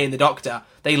between playing the Doctor.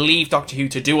 They leave Doctor Who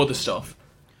to do other stuff.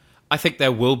 I think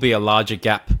there will be a larger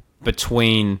gap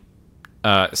between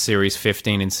Series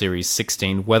 15 and Series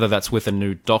 16. Whether that's with a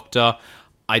new Doctor,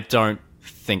 I don't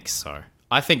think so.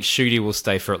 I think Shooty will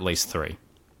stay for at least 3.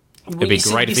 It'd be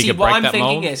great if he could break that mold. What I'm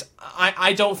thinking is,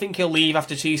 I don't think he'll leave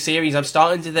after 2 series. I'm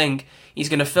starting to think he's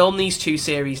going to film these 2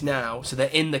 series now, so they're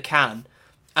in the can,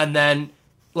 and then,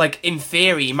 like, in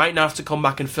theory, he might not have to come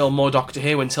back and film more Doctor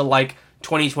Who until, like,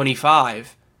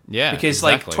 2025. Yeah, because,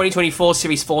 exactly. like, 2024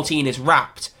 Series 14 is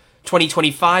wrapped.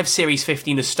 2025 Series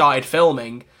 15 has started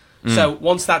filming. So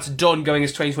once that's done, going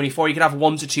as 2024, you can have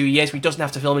 1 to 2 years where he doesn't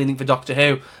have to film anything for Doctor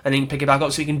Who, and then he can pick it back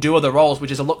up so he can do other roles, which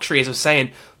is a luxury, as I was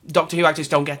saying, Doctor Who actors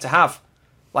don't get to have.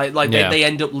 They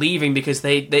end up leaving because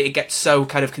they get so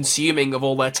kind of consuming of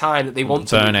all their time that they want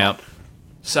to burn out.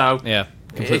 So yeah,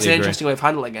 it's an interesting way of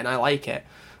handling it, and I like it.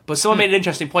 But someone made an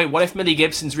interesting point. What if Millie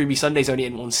Gibson's Ruby Sunday's only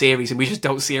in 1 series and we just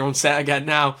don't see her on set again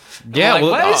now? Yeah,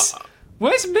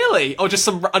 where's Millie? Or just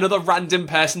another random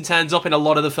person turns up in a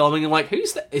lot of the filming and like,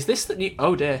 who's that? Is this the new...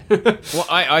 Oh, dear. Well,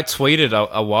 I tweeted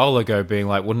a while ago being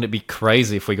like, wouldn't it be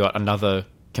crazy if we got another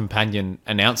companion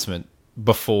announcement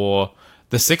before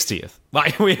the 60th?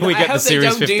 Like, we get the Series 15. I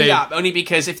hope they don't do that, only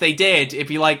because if they did, it'd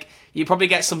be like... You'd probably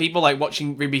get some people like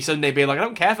watching Ruby Sunday being like, I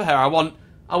don't care for her, I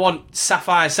want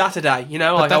Sapphire Saturday, you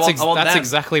know? Like, that's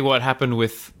exactly what happened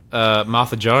with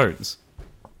Martha Jones.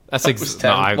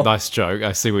 Nice joke.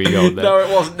 I see where you're going there. No, it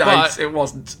wasn't nice. It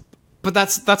wasn't. But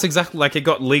that's exactly like it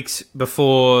got leaked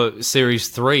before Series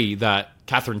 3 that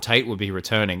Catherine Tate would be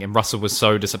returning, and Russell was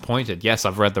so disappointed. Yes,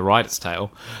 I've read The Writer's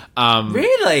Tale.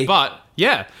 Really? But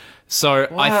yeah. So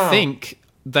wow. I think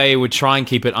they would try and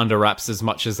keep it under wraps as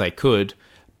much as they could.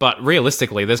 But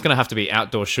realistically, there's going to have to be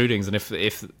outdoor shootings, and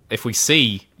if we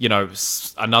see, you know,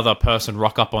 another person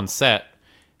rock up on set,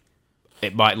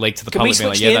 it might leak to the public. Can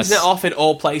we switch the internet off in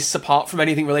all places apart from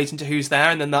anything relating to Who's There,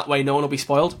 and then that way no one will be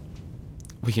spoiled?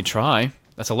 We can try.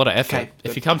 That's a lot of effort. Okay,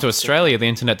 if you come to Australia, the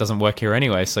internet doesn't work here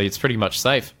anyway, so it's pretty much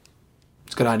safe.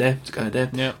 It's a good idea. It's a good idea.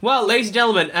 Yeah. Well, ladies and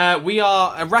gentlemen, we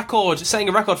are setting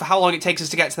a record for how long it takes us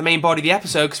to get to the main body of the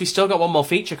episode, because we still got one more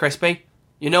feature, Crispy.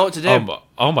 You know what to do.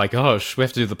 Oh my gosh, we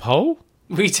have to do the poll?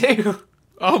 We do.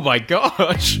 Oh my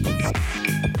gosh.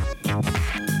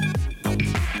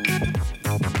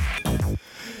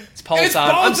 It's poll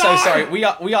time. I'm so sorry.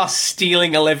 We are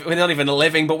stealing a living. We're not even a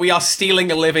living, but we are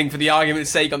stealing a living for the argument's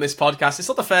sake on this podcast. It's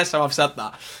not the first time I've said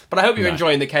that, but I hope you're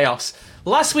enjoying the chaos.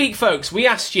 Last week, folks, we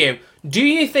asked you, do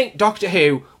you think Doctor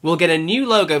Who will get a new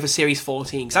logo for Series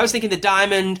 14? Because I was thinking the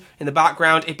diamond in the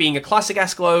background, it being a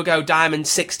classic-esque logo, Diamond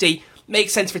 60,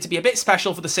 makes sense for it to be a bit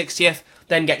special for the 60th,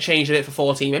 then get changed a bit for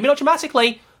 14. Maybe not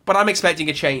dramatically, but I'm expecting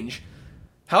a change.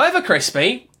 However,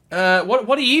 Crispy,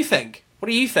 what do you think? What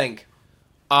do you think?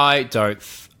 I don't...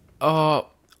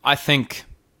 I think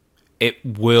it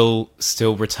will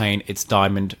still retain its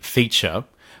diamond feature,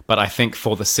 but I think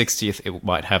for the 60th, it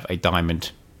might have a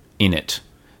diamond in it.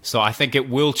 So I think it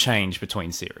will change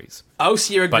between series. Oh,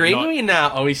 so you're agreeing with me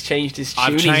now? Oh, he's changed his tune.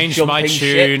 I've changed my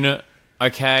tune. Shit.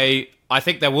 Okay, I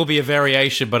think there will be a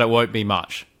variation, but it won't be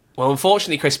much. Well,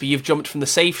 unfortunately, Crispy, you've jumped from the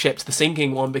safe ship to the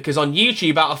sinking one, because on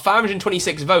YouTube, out of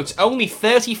 526 votes, only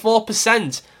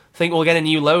 34% think we'll get a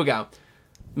new logo.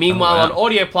 Meanwhile, on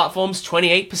audio platforms,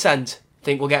 28%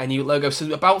 think we'll get a new logo.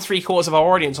 So about 3/4 of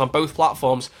our audience on both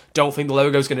platforms don't think the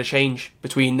logo's going to change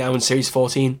between now and Series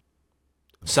 14.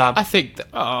 So I think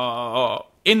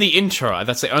in the intro,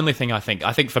 that's the only thing I think.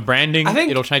 I think for branding,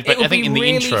 it'll change, but I think in the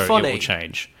really intro, funny. it will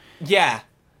change. Yeah.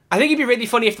 I think it'd be really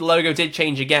funny if the logo did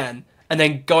change again, and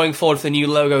then going forward for the new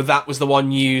logo, that was the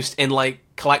one used in, like,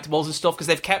 collectibles and stuff, because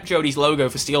they've kept Jodie's logo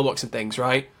for Steelbooks and things,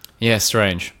 right? Yeah,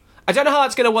 strange. I don't know how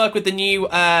that's going to work with the new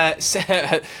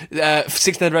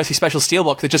 6th anniversary special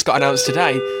steelbook that just got announced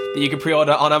today that you can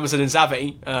pre-order on Amazon and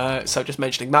Zavvi. So just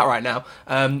mentioning that right now.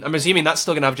 I'm assuming that's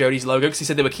still going to have Jodie's logo, because he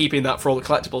said they were keeping that for all the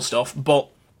collectible stuff. But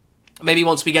maybe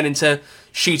once we get into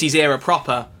Shooty's era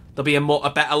proper, there'll be a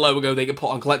better logo they can put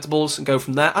on collectibles and go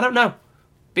from there. I don't know.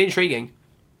 Be intriguing.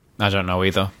 I don't know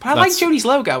either. But I like Jodie's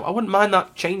logo. I wouldn't mind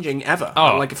that changing ever.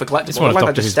 Oh, like it for collectibles. It's one of like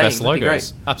Doctor Who's best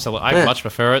logos. Absolutely. I much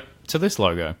prefer it to this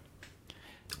logo.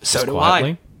 So do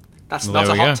quietly. I. That's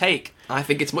a hot take. I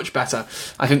think it's much better.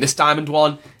 I think this diamond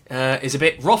one is a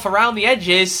bit rough around the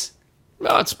edges.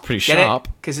 Well, it's pretty sharp.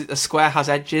 Because a square has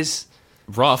edges.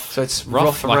 Rough. So it's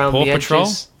rough around like Paw the Patrol?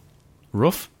 edges.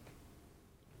 Rough?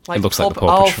 Like it looks like the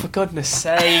Paw Patrol. Oh, for goodness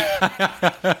sake.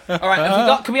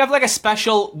 Alright, can we have like a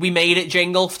special We Made It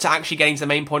jingle to actually getting to the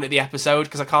main point of the episode?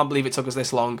 Because I can't believe it took us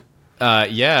this long.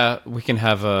 Yeah, we can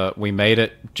have a We Made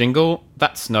It jingle.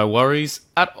 That's no worries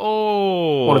at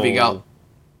all. What have you got?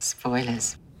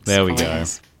 Spoilers. There we go.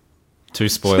 2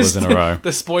 spoilers in a row.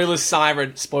 The spoilers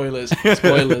siren. Spoilers.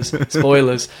 Spoilers.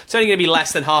 Spoilers. It's only going to be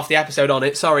less than half the episode on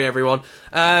it. Sorry, everyone.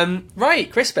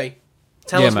 Right, Crispy.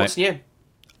 Tell us what's new.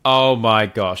 Oh my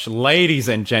gosh. Ladies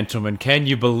and gentlemen, can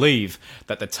you believe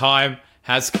that the time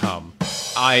has come?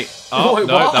 Wait, no,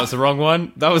 what? That was the wrong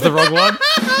one. That was the wrong one.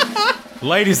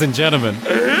 Ladies and gentlemen,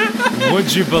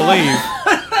 would you believe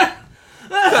that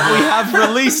we have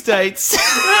release dates?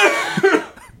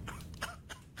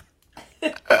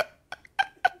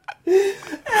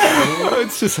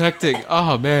 It's just hectic.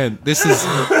 Oh man, this is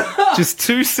just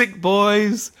 2 sick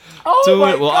boys. Oh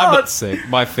my Well, God. I'm not sick.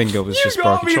 My finger was just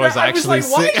broken. Troy's actually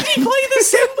sick. Why did he play the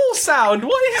cymbal sound?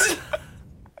 What is...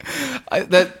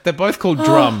 They're both called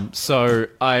drum, so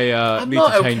I need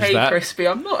to change that. Crispy.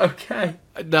 I'm not okay.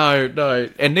 No.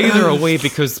 And neither are we,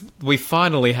 because we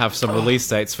finally have some release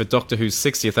dates for Doctor Who's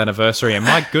 60th anniversary, and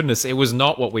my goodness, it was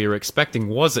not what we were expecting,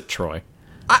 was it, Troy?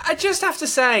 I just have to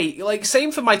say, like,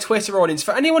 same for my Twitter audience,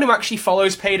 for anyone who actually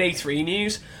follows Payday 3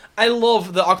 news, I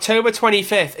love that October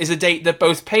 25th is a date that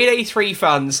both Payday 3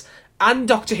 fans and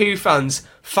Doctor Who fans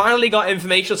finally got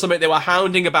information on something they were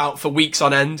hounding about for weeks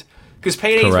on end. Because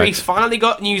Payday 3 finally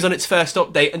got news on its first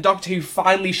update, and Doctor Who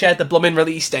finally shared the blooming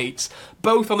release dates,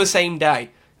 both on the same day.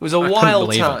 It was a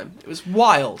wild time. It was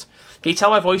wild. Can you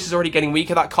tell my voice is already getting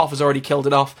weaker? That cough has already killed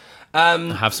it off.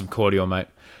 Have some cordial, mate.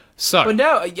 So, but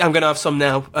no, I'm going to have some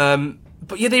now.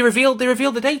 But yeah, they revealed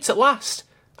the dates at last.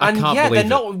 And I can't yeah, believe they're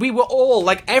not. We were all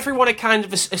like everyone had kind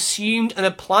of assumed and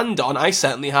had planned on. I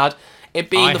certainly had it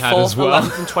being the 4th,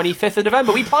 11th, and 25th of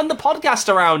November. We planned the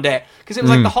podcast around it because it was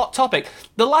like the hot topic.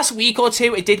 The last week or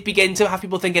two, it did begin to have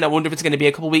people thinking, I wonder if it's going to be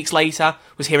a couple of weeks later.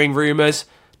 Was hearing rumours.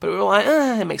 But we were like,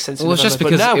 it makes sense. Well, it's just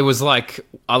because it was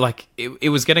it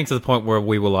was getting to the point where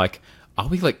we were like, are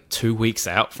we like 2 weeks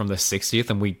out from the 60th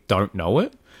and we don't know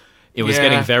it? It was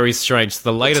getting very strange.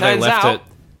 So the later they left it,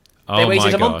 oh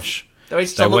my gosh. They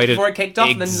waited so long before it kicked off,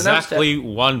 and then exactly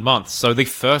 1 month. So the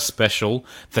first special,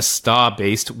 The Star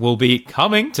Beast, will be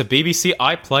coming to BBC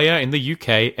iPlayer in the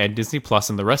UK and Disney Plus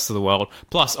in the rest of the world,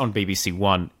 plus on BBC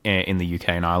One in the UK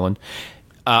and Ireland,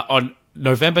 on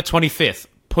November 25th.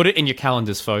 Put it in your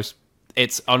calendars, folks.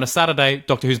 It's on a Saturday.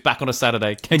 Doctor Who's back on a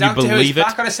Saturday. Can you believe it?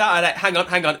 Back on a Saturday.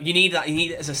 Hang on. You need that. You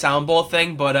need it as a soundboard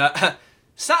thing. But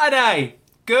Saturday,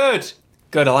 good.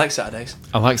 I like Saturdays.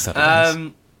 I like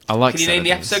Saturdays. Can you name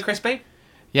the episode, Crispy?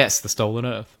 Yes, The Stolen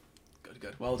Earth.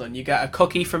 Good. Well done. You get a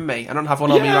cookie from me. I don't have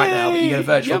one on me right now, but you get a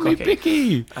virtual cookie.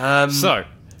 Picky. So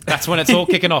that's when it's all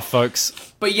kicking off,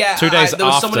 folks. But yeah, 2 days there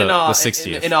was after someone in our, the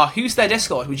 60th. in our Who's There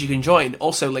Discord, which you can join,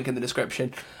 also link in the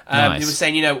description, Nice. who was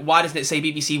saying, why doesn't it say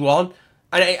BBC One?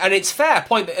 And it's fair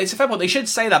point. It's a fair point. They should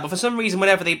say that, but for some reason,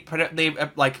 whenever they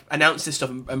announce this stuff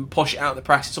and push it out in the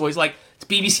press, it's always like it's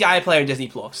BBC iPlayer and Disney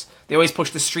Plus. They always push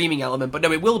the streaming element, but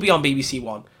no, it will be on BBC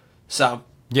One. So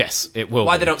yes, it will.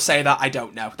 Why they don't say that, I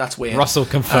don't know. That's weird. Russell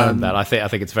confirmed that. I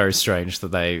think it's very strange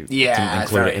that they didn't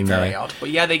include it in there. Very odd. But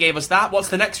yeah, they gave us that. What's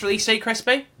the next release date,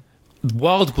 Crispy?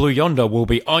 Wild Blue Yonder will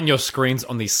be on your screens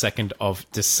on the 2nd of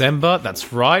December.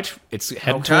 That's right. It's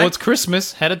headed towards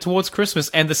Christmas.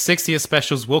 And the 60th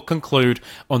specials will conclude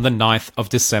on the 9th of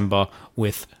December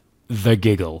with The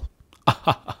Giggle.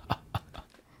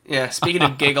 Yeah, speaking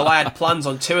of Giggle, I had plans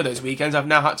on 2 of those weekends. I've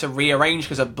now had to rearrange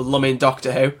because of blooming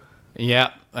Doctor Who.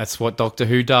 Yeah, that's what Doctor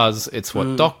Who does. It's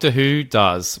what Doctor Who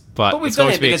does. But we've it's done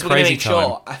going it to be a because we're going to crazy make time.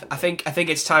 sure. I think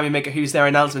it's time we make a Who's There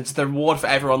announcement. It's the reward for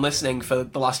everyone listening for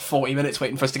the last 40 minutes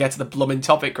waiting for us to get to the blooming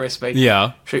topic, Crispy.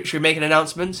 Yeah. Should we make an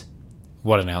announcement?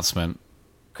 What announcement?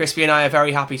 Crispy and I are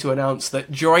very happy to announce that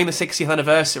during the 60th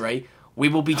anniversary, we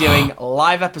will be doing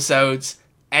live episodes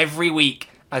every week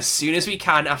as soon as we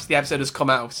can after the episode has come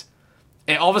out.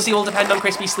 It obviously will depend on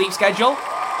Crispy's sleep schedule.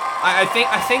 I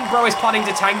think Bro is planning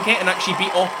to tank it and actually be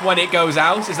up when it goes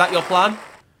out. Is that your plan?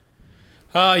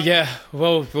 Yeah.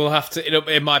 Well, we'll have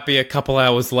to. It might be a couple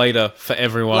hours later for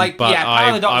everyone. Power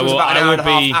of the Doctor was about an hour and a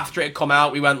half after it come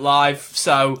out. We went live,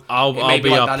 so it may be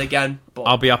like that again. But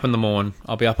I'll be up in the morning.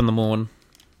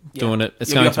 Doing it.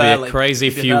 It's going to be early. a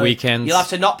crazy few weekends. You'll have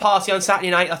to not party on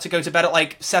Saturday night. You'll have to go to bed at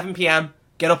like 7 p.m.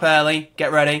 Get up early.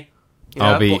 Get ready.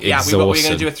 I'll be exhausted. We're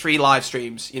going to do 3 live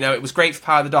streams. It was great for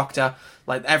Power of the Doctor.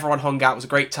 Like, everyone hung out. It was a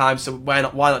great time. So why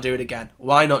not do it again?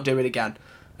 But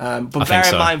bear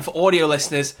in mind, for audio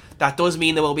listeners, that does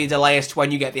mean there will be a delay as to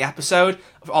when you get the episode.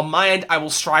 On my end, I will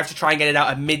strive to try and get it out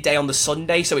at midday on the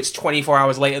Sunday, so it's 24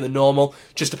 hours later than normal.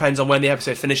 Just depends on when the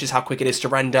episode finishes, how quick it is to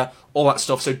render, all that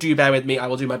stuff. So do bear with me. I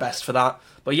will do my best for that.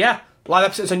 But yeah, live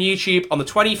episodes on YouTube on the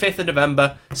 25th of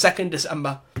November, 2nd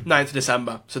December, 9th of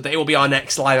December. So they will be our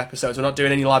next live episodes. We're not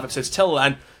doing any live episodes till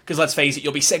then, because let's face it,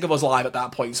 you'll be sick of us live at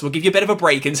that point. So we'll give you a bit of a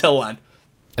break until then.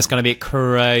 It's going to be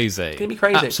crazy. It's going to be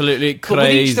crazy. Absolutely crazy. But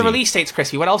with each of the release dates,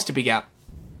 Chrissy, what else did we get?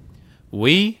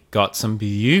 We got some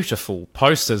beautiful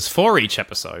posters for each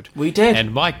episode. We did.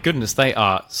 And my goodness, they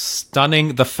are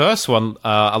stunning. The first one,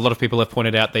 a lot of people have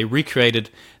pointed out, they recreated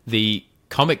the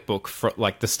comic book for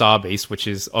like the Star Beast, which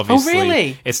is obviously... Oh,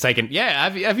 really? It's taken... Yeah,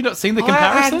 have you not seen the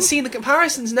comparison? I haven't seen the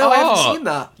comparisons. No, I haven't seen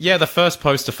that. Yeah, the first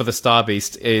poster for the Star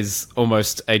Beast is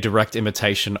almost a direct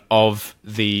imitation of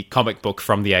the comic book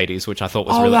from the 80s, which I thought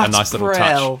was really a nice little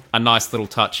touch. A nice little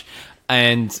touch.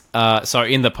 And so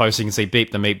in the poster, you can see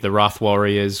Beep the Meep, the Wrath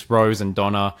Warriors, Rose and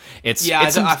Donna. I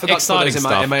forgot exciting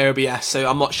stuff in my OBS, so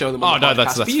I'm not showing them on the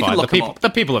podcast. That's fine. The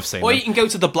people have seen Or them. you can go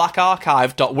to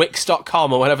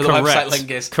theblackarchive.wix.com or whatever the website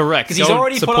link is. Correct. Because he's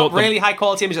already put up really high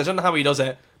quality images. I don't know how he does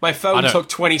it. My phone took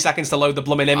 20 seconds to load the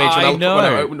blooming image when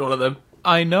I opened one of them.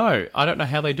 I know. I don't know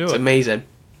how they do it. It's amazing.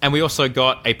 And we also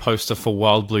got a poster for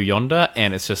Wild Blue Yonder,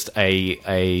 and it's just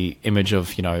a image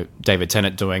of, David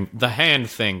Tennant doing the hand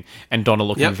thing, and Donna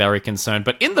looking very concerned.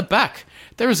 But in the back,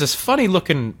 there is this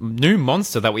funny-looking new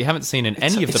monster that we haven't seen in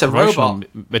any of the promotional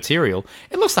material.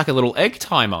 It looks like a little egg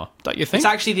timer, don't you think? It's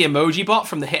actually the emoji bot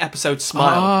from the hit episode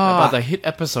Smile. The hit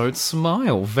episode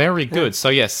Smile. Very good. Yeah. So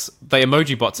yes, the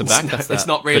emoji bots are back. It's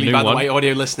not really, by the way,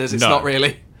 audio listeners. It's not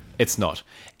really. It's not.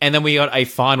 And then we got a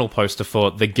final poster for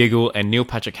The Giggle, and Neil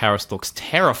Patrick Harris looks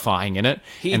terrifying in it.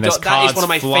 And there's cards that is one of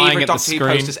my favourite Doctor Who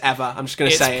posters ever. I'm just going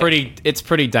to say it. It's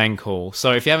pretty dang cool.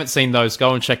 So if you haven't seen those,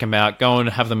 go and check them out. Go and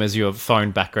have them as your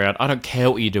phone background. I don't care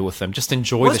what you do with them. Just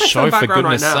enjoy the show, for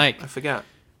goodness sake. I forget.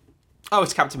 Oh,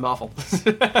 it's Captain Marvel.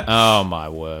 Oh, my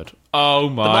word. Oh,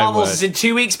 my word. The Marvels is in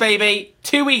 2 weeks, baby.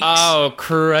 2 weeks. Oh,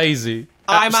 crazy.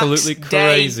 Absolutely IMAX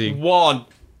crazy. Day 1.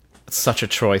 Such a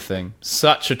Troy thing.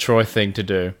 Such a Troy thing to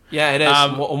do. Yeah, it is.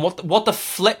 What the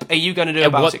flip are you going to do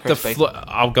about it, Crispy?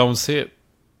 I'll go and see it.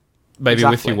 Maybe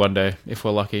with you one day, if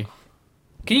we're lucky.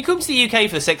 Can you come to the UK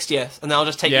for the 60th, and then I'll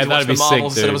just take you to watch that'd the be sick,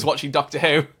 Marvels instead of us watching Doctor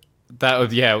Who? That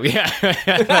would,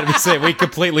 that'd be sick. We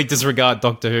completely disregard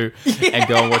Doctor Who and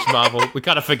go and watch Marvel. We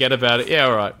kind of forget about it. Yeah,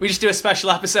 all right. We just do a special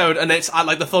episode, and it's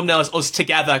like the thumbnail is us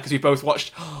together because we both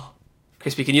watched.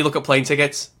 Crispy, can you look up plane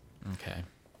tickets? Okay,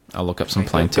 I'll look up some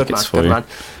plane Good tickets man, for good you. man.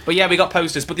 But yeah, we got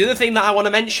posters. But the other thing that I want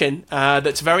to mention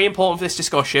that's very important for this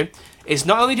discussion is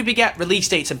not only did we get release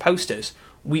dates and posters,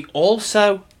 we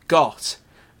also got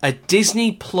a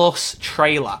Disney Plus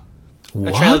trailer.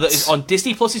 What? A trailer that is on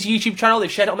Disney Plus's YouTube channel. They've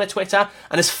shared it on their Twitter,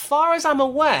 and as far as I'm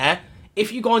aware,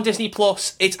 if you go on Disney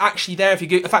Plus, it's actually there. If you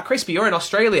go, in fact, Crispy, you're in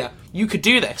Australia, you could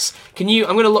do this. Can you?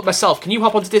 I'm going to look myself. Can you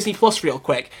hop onto Disney Plus real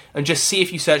quick and just see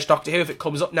if you search Doctor Who if it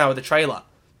comes up now with the trailer?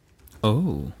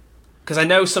 Oh, because I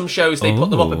know some shows they put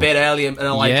them up a bit early and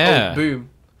are like, oh, boom.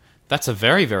 That's a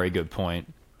very, very good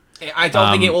point. I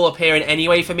don't think it will appear in any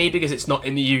way for me because it's not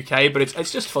in the UK, but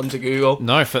it's just fun to Google.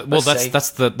 No,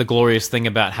 that's the glorious thing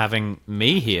about having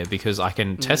me here because I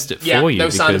can test it for you. No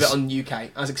sign of it on UK,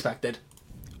 as expected.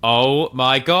 Oh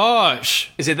my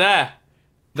gosh! Is it there?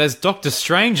 There's Doctor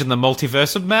Strange in the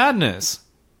Multiverse of Madness.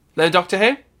 No Doctor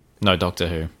Who? No Doctor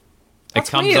Who. That's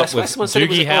it comes weird. up with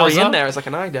Doogie Howser. In there as like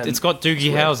an ident. It's got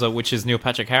Doogie Howser, which is Neil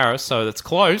Patrick Harris, so that's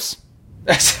close.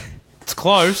 It's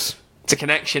close. It's a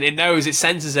connection. It knows. It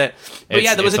senses it. But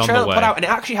yeah, there was a trailer put out, and it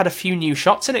actually had a few new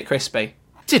shots in it, Crispy.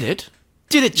 Did it?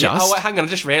 Did it just? Yeah, oh, wait, hang on. I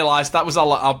just realised that was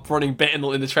our running bit in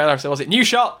the trailer. So was it new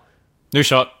shot? New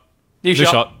shot. New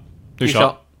shot. New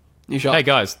shot. New shot. Hey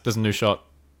guys, there's a new shot.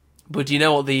 But do you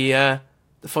know what the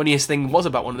funniest thing was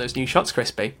about one of those new shots,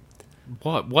 Crispy?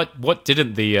 What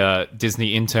didn't the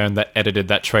Disney intern that edited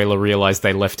that trailer realise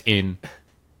they left in?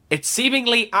 It's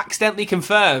seemingly accidentally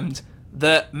confirmed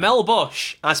that Mel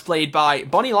Bush, as played by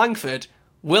Bonnie Langford,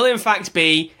 will in fact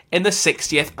be in the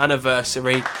 60th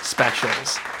anniversary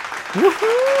specials.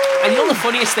 Woohoo! And you know the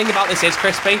funniest thing about this is,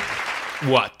 Crispy?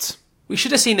 What? We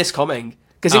should have seen this coming.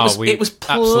 Because it was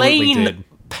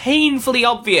painfully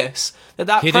obvious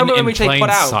that promo image they put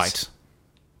out...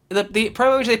 The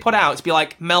promo image they put out to be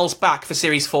like, Mel's back for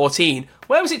Series 14.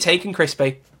 Where was it taken,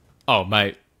 Crispy? Oh,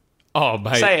 mate.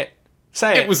 Say it.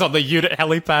 It was on the unit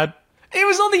helipad. It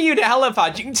was on the unit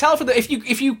helipad. You can tell from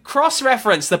if you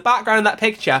cross-reference the background of that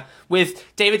picture with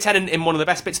David Tennant in one of the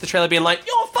best bits of the trailer being like,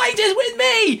 "Your fight is with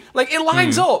me!" Like, it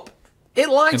lines up. It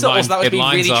lines up. Also, that was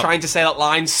me really trying to say that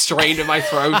line strained in my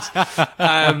throat.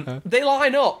 They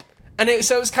line up. And it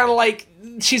was kind of like,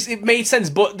 it made sense,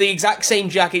 but the exact same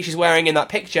jacket she's wearing in that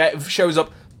picture shows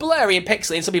up blurry and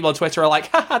pixely, and some people on Twitter are like,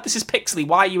 haha, this is pixely,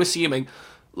 why are you assuming?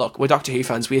 Look, we're Doctor Who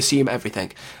fans, we assume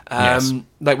everything. Yes.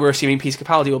 Like, we're assuming Peter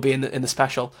Capaldi will be in the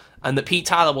special, and that Pete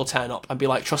Tyler will turn up and be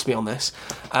like, trust me on this.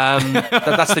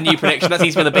 That's the new prediction, that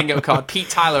needs to be on the bingo card. Pete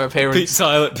Tyler appearance.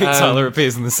 Pete Tyler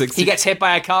appears in the 60s. He gets hit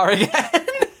by a car again.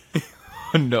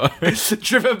 Oh, no.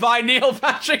 Driven by Neil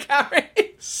Patrick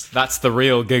Harris. That's the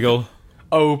real giggle.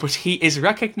 Oh, but he is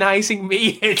recognising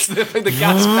me. It's the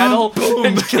gas pedal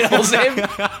and kills him.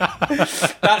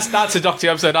 That's a Doctor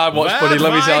Who episode I watched, buddy,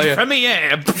 let me tell you.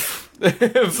 Premiere.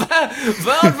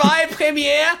 Worldwide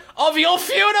premiere of your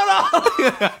funeral.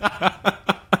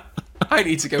 I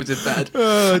need to go to bed.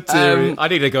 Oh, dear. I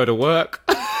need to go to work.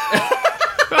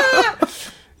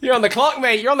 You're on the clock,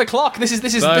 mate. You're on the clock. This is the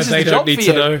job for you. They don't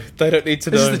need to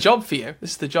know. This is the job for you.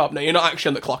 This is the job. No, you're not actually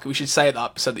on the clock. We should say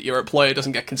that so that your employer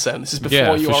doesn't get concerned. This is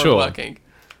before you are working.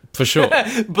 For sure.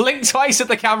 Blink twice at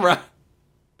the camera.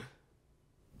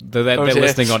 They're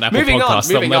listening on Apple Podcasts.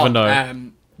 They'll never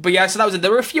know. But yeah, so that was it. There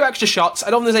were a few extra shots.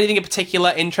 I don't think there's anything of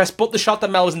particular interest, but the shot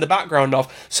that Mel was in the background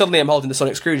of, suddenly I'm holding the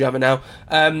sonic screwdriver now,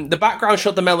 the background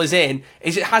shot that Mel is in,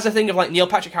 it has a thing of like Neil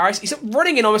Patrick Harris. He's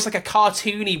running in almost like a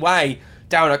cartoony way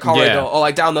down a corridor, or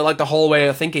like down the hallway,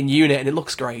 I think, in unit, and it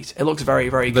looks great. It looks very,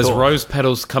 very cool. There's rose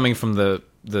petals coming from the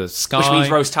sky. Which means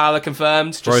Rose Tyler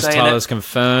confirmed. Rose Tyler's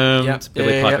confirmed. Yep.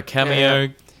 Billy Piper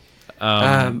cameo.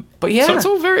 But yeah, so it's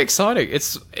all very exciting.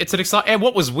 It's an exciting. And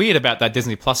what was weird about that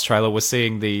Disney Plus trailer was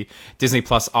seeing the Disney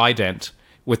Plus ident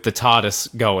with the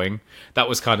TARDIS going. That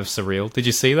was kind of surreal. Did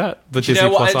you see that? The Disney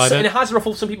Plus ident. And it has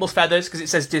ruffled some people's feathers because it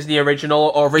says Disney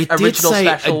original or original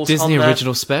specials. A Disney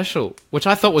original special, which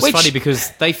I thought was funny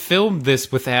because they filmed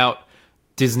this without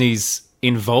Disney's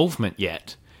involvement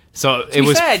yet. So it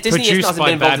was fair, Disney hasn't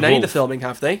been involved in any of the filming,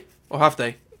 have they? Or have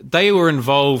they? They were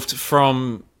involved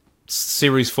from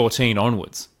Series 14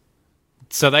 onwards.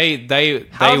 So they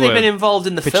How have they been involved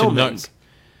in the filming? Notes.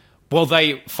 Well,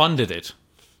 they funded it.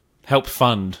 Helped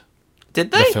fund the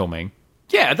filming.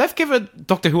 Yeah, they've given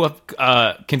Doctor Who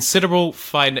a considerable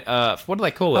what do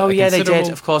they call it? Oh, yeah, they did.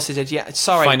 Of course they did. Yeah,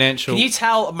 sorry. Financial. Can you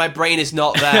tell my brain is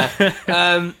not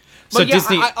there? So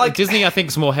Disney, I think,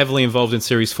 is more heavily involved in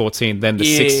Series 14 than the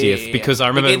 60th because I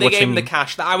remember they watching gave him the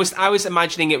cash. I was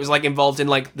imagining it was like involved in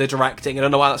like the directing. I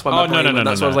don't know why. That's why. My brain went.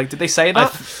 That's why I was like, did they say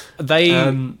that?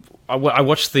 I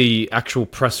watched the actual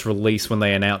press release when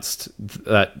they announced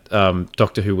that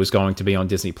Doctor Who was going to be on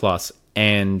Disney Plus,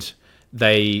 and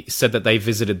they said that they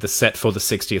visited the set for the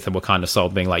 60th and were kind of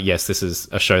sold, being like, yes, this is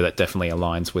a show that definitely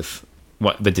aligns with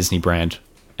what the Disney brand.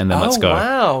 And then let's go.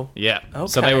 Wow. Yeah. Okay.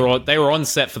 So they were on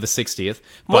set for the 60th.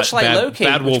 Much like Loki,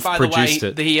 Bad Wolf which, by produced the way,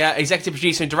 it. the executive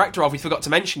producer and director of, we forgot to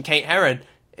mention, Kate Herron,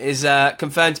 is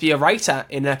confirmed to be a writer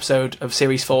in an episode of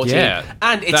Series 14. Yeah.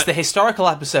 And it's the historical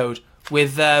episode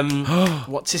with,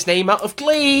 what's his name out of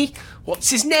Glee? What's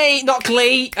his name? Not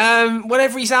Glee.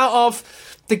 Whatever he's out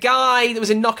of. The guy that was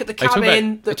in Knock at the Cabin. Are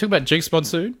you talking about Jinx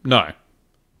Monsoon? No.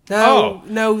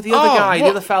 No, the other guy, the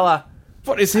other fella.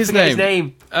 What is his name?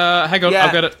 Hang on,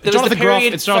 I've got it. There Jonathan Groff.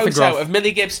 It's Jonathan Groff. Of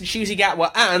Millie Gibson, Shuzi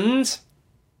Gatwa, and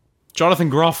Jonathan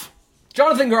Groff.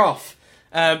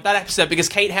 That episode, because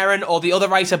Kate Herron or the other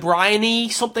writer, Bryony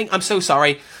something, I'm so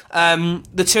sorry.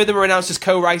 The two of them were announced as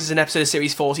co-writers in an episode of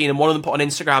Series 14, and one of them put on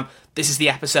Instagram, this is the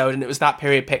episode, and it was that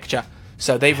period picture.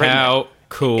 So they've written How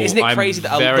cool. Isn't it crazy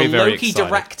that the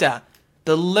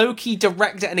Loki excited.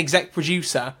 director and exec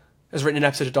producer has written an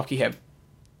episode of Doctor Who?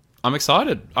 I'm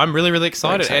excited. I'm really, really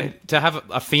excited. And to have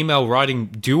a female writing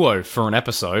duo for an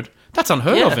episode, that's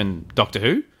unheard of in Doctor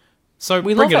Who. So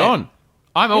bring it on.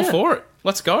 I'm all for it.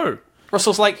 Let's go.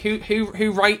 Russell's like,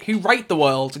 who write the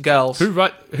world, girls? Who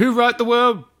write the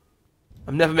world?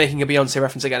 I'm never making a Beyonce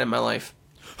reference again in my life.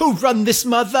 Who run this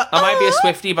mother? I might be a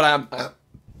Swiftie, but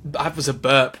that was a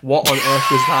burp. What on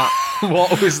earth was that?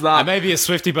 What was that? I may be a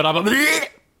Swiftie, but I'm a...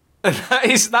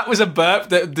 that was a burp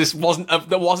that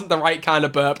wasn't the right kind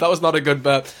of burp. That was not a good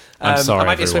burp. I'm sorry, I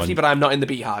might everyone. be a Swiftie, but I'm not in the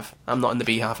Beehive.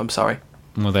 I'm sorry.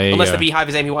 Well, there you Unless go. the Beehive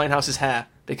is Amy Winehouse's hair,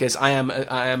 because I am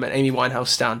an Amy Winehouse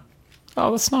stan.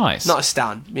 Oh, that's nice. Not a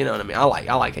stan, you know what I mean? I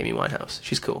like Amy Winehouse.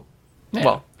 She's cool. Yeah,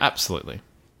 well, absolutely.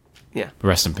 Yeah.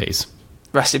 Rest in peace.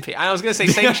 Rest in peace. I was going to say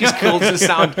saying she's cool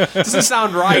doesn't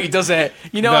sound right, does it?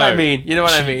 You know what I mean? You know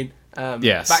what I mean?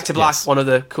 Yes. Back to Black, one of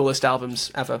the coolest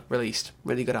albums ever released.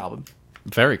 Really good album.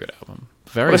 Very good album.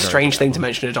 What a strange thing to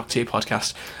mention in a Doctor Who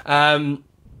podcast.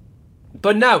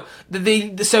 But no,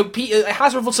 so Peter, it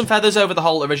has ruffled some feathers over the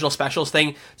whole original specials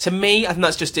thing. To me, I think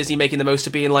that's just Disney making the most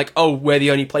of being like, oh, we're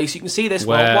the only place you can see this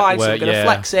worldwide, so we're going to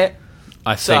flex it.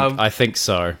 I think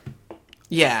so.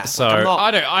 Yeah. So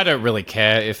I don't really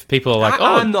care if people are like,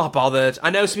 I'm not bothered. I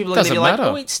know some people are going to be like,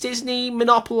 matter. oh, it's Disney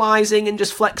monopolizing and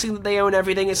just flexing that they own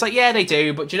everything. It's like, yeah, they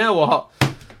do, but you know what?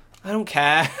 I don't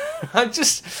care. I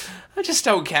just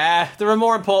don't care. There are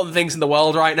more important things in the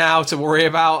world right now to worry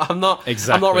about. I'm not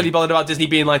really bothered about Disney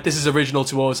being like, this is original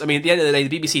to us. I mean, at the end of the day,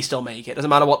 the BBC still make it. Doesn't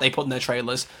matter what they put in their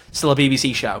trailers. It's still a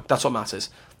BBC show. That's what matters.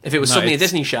 If it was suddenly a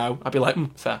Disney show, I'd be like,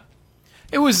 fair.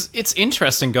 It's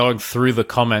interesting going through the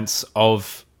comments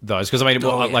of those, because I mean,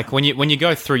 like when you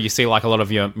go through, you see like a lot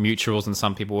of your mutuals, and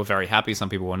some people were very happy, some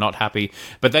people were not happy,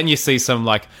 but then you see some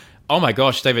like, oh my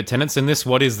gosh, David Tennant's in this,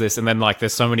 what is this? And then like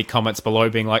there's so many comments below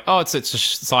being like, oh, it's a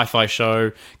sci-fi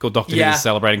show called Doctor Who is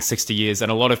celebrating 60 years,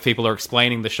 and a lot of people are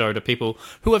explaining the show to people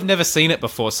who have never seen it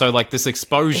before. So like this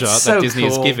exposure that Disney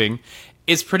is giving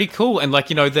is pretty cool. And like,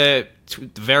 you know, the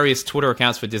various Twitter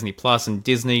accounts for Disney Plus and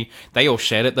Disney, they all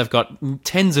shared it. They've got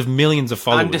tens of millions of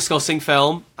followers. I'm discussing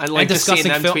film. I like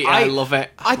discussing them film. I love it.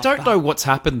 I don't know what's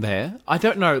happened there. I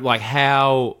don't know like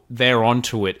how they're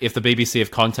onto it. If the BBC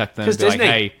have contacted them and be like,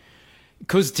 hey,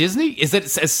 because Disney? Is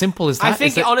it as simple as that? I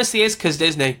think it honestly is because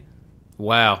Disney.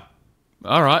 Wow.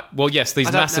 All right. Well, yes,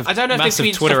 these massive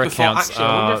Twitter accounts. Actually,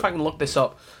 I wonder if I can look this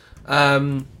up.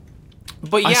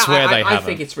 But yeah, I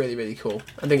think it's really, really cool.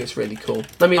 I think it's really cool.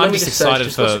 I'm just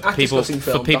excited for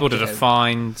people to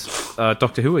define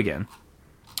Doctor Who again.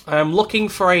 I'm looking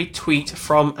for a tweet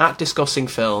from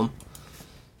 @DiscussingFilm.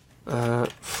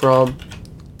 From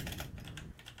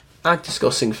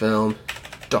 @DiscussingFilm,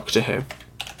 Doctor Who.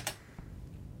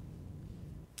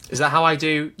 Is that how I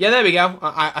do? Yeah, there we go.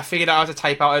 I figured out how to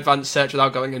type out advanced search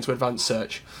without going into advanced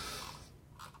search.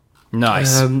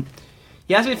 Nice.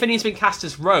 Yasmin Finney's been cast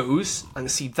as Rose. I can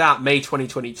see that, May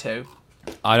 2022.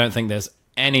 I don't think there's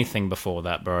anything before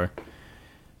that, bro.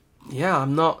 Yeah,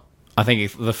 I'm not... I think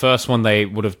if the first one they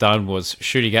would have done was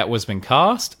Ncuti Gatwa's been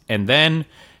cast, and then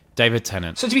David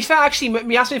Tennant. So to be fair,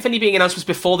 actually, Yasmin Finney being announced was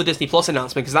before the Disney Plus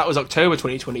announcement, because that was October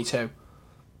 2022.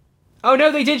 Oh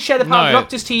no, they did share the Power of the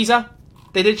Doctor's teaser.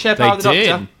 They did share Power of the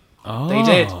Doctor. Oh. They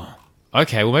did.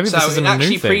 Okay, well maybe this isn't a new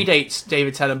thing. So it actually predates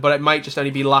David Tennant, but it might just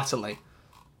only be latterly.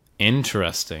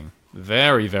 Interesting.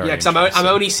 Very, very interesting. Yeah, because I'm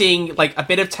only seeing like a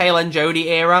bit of tail end Jodie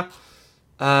era.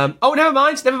 Oh, never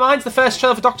mind. The first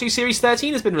trailer for Doctor Who Series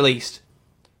 13 has been released.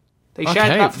 They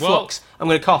shared that for Flux. I'm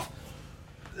going to cough.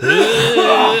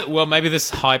 Well, maybe this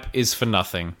hype is for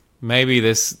nothing. Maybe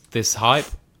this hype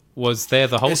was there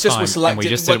the whole time. It's just and we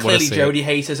just didn't want to see clearly it. Jodie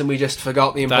haters, and we just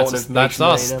forgot the important information. That's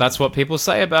us. There, That's what people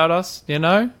say about us.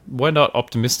 We're not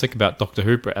optimistic about Doctor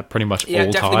Who at pretty much all times.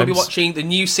 Yeah, definitely. We'll be watching the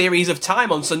new series of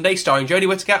Time on Sunday, starring Jodie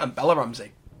Whittaker and Bella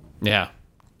Ramsey. Yeah,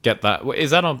 get that.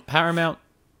 Is that on Paramount?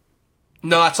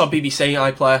 No, that's on BBC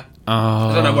iPlayer.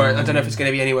 I don't know I don't know if it's going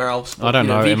to be anywhere else. But, I don't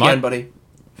know. VPN, buddy.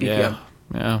 VPN.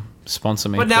 Yeah. Sponsor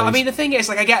me. But now, please. I mean, the thing is,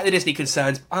 I get the Disney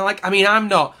concerns. I'm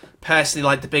not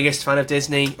personally the biggest fan of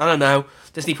Disney. I don't know.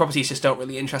 Disney properties just don't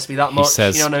really interest me that much. He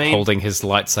says, you know what I mean? holding his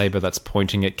lightsaber that's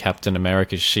pointing at Captain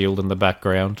America's shield in the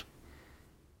background.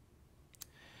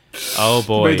 Oh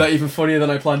boy! Made that even funnier than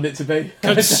I planned it to be.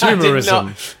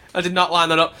 Consumerism. I did not line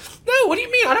that up. No, what do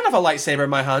you mean? I don't have a lightsaber in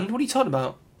my hand. What are you talking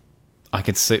about? I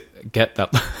can get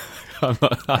that.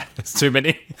 There's too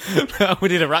many. We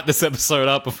need to wrap this episode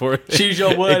up before choose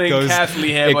your wording carefully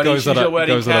here, buddy. Choose your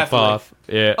wording carefully. On a path.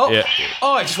 Yeah.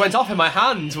 Oh, it just went off in my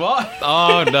hand. What?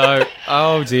 Oh no.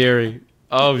 Oh dearie.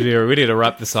 We need to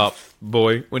wrap this up,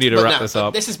 boy. We need to wrap this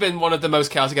up. This has been one of the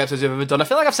most chaotic episodes I've ever done. I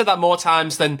feel like I've said that more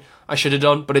times than I should have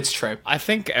done, but it's true. I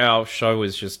think our show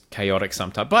is just chaotic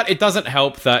sometimes, but it doesn't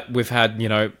help that we've had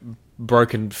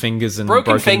broken fingers and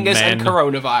broken fingers men. And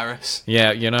coronavirus.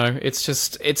 Yeah,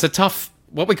 it's a tough.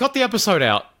 Well, we got the episode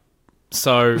out,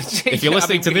 so if you're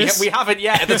listening to this, we haven't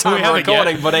yet at the time of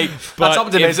recording, buddy. That's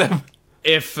optimism.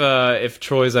 If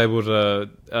Troy's able to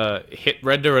hit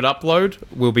render and upload,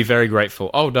 we'll be very grateful.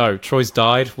 Oh no, Troy's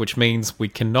died, which means we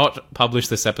cannot publish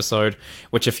this episode.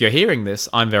 Which, if you're hearing this,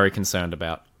 I'm very concerned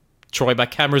about. Troy, my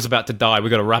camera's about to die. We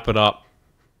got to wrap it up.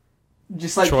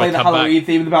 Just Troy, play the Halloween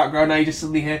theme in the background. Now you just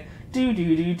suddenly hear do do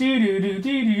do do do do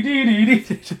do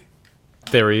do do.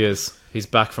 There he is. He's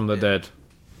back from the dead.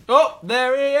 Oh,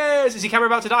 there he is. Is your camera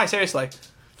about to die? Seriously?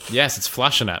 Yes, it's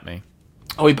flashing at me.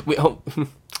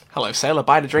 Hello, sailor.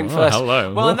 Buy the drink first.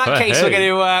 Hello. Well, in that case, we're going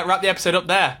to wrap the episode up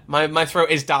there. My throat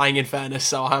is dying, in fairness,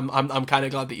 so I'm kind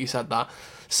of glad that you said that.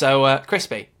 So,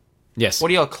 Crispy. Yes.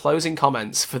 What are your closing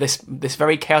comments for this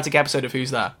very chaotic episode of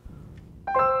Who's There?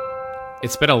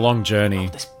 It's been a long journey.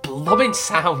 This blubbing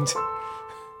sound.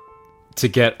 To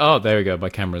get there we go. My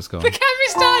camera's gone. The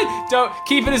camera's died. Don't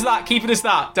keep it as that. Keep it as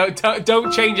that.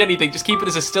 Don't change anything. Just keep it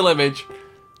as a still image.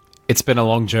 It's been a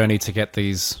long journey to get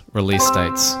these release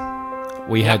dates.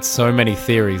 We had so many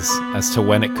theories as to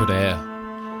when it could air,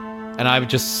 and I'm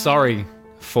just sorry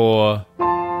for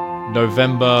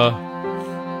November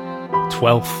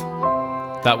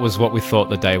 12th. That was what we thought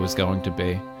the day was going to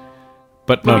be,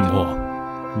 but no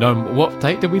more. No, what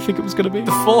date did we think it was going to be?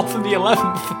 The 4th and the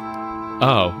 11th.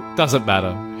 Oh, doesn't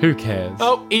matter. Who cares?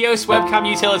 Oh, EOS webcam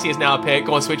utility has now appeared.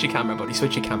 Go on, switch your camera, buddy.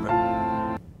 Switch your camera.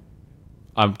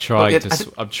 I'm trying to switch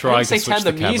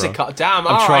the camera. Music cut. Damn,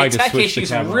 alright, tech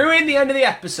issues ruin the end of the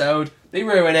episode. They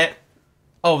ruin it.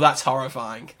 Oh, that's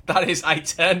horrifying. That is, I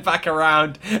turn back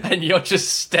around and you're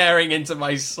just staring into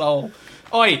my soul.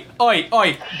 Oi.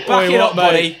 Back it up,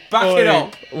 buddy. Back it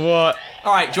up. What?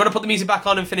 Alright, do you want to put the music back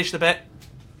on and finish the bit?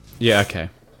 Yeah, okay.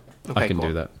 I can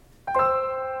do that.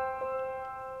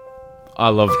 I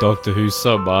love Doctor Who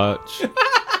so much.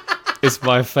 It's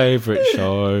my favourite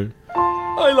show.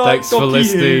 I like Thanks for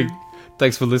listening.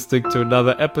 Thanks for listening to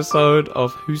another episode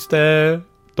of Who's There?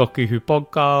 Doctor Who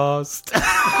podcast.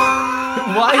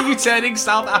 Why are you turning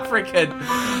South African?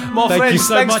 Thank you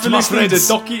so much, my friends.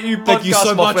 Doctor Who podcast, Thank you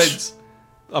so much. Friends.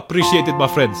 Appreciate it, my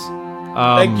friends.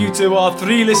 Thank you to our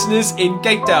 3 listeners in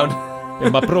Cape Town.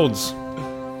 And my prawns.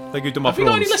 Thank you to my Have we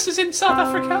got any listeners in South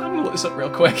Africa? I'm going to look this up real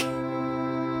quick.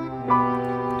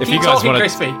 If you guys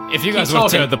want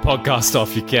to turn the podcast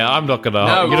off, you can. I'm not gonna.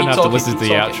 No, you don't have to talking, listen to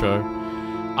the outro.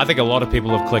 I think a lot of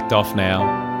people have clicked off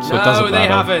now, so it doesn't matter. No, they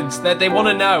haven't. They want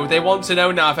to know. They want to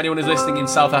know now if anyone is listening in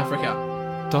South Africa.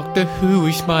 Doctor Who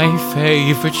is my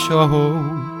favourite show.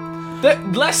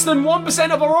 Less than 1%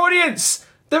 of our audience.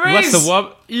 There is. Less than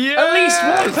 1. Yes! At least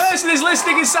one person is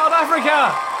listening in South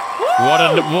Africa. Woo!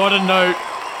 What a note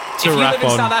to if wrap on. If you live in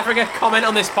South Africa, comment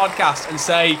on this podcast and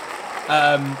say,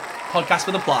 podcast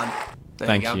with a plan.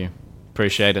 Thank you.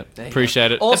 Appreciate it.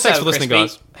 Appreciate it. Also, thanks for listening,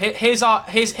 guys.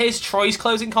 Here's Troy's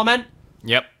closing comment.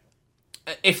 Yep.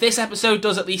 If this episode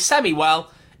does at least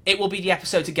semi-well, it will be the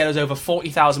episode to get us over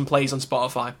 40,000 plays on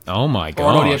Spotify. Oh my gosh. Or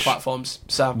on audio platforms.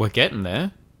 So we're getting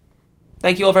there.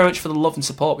 Thank you all very much for the love and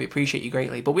support. We appreciate you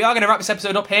greatly. But we are going to wrap this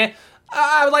episode up here.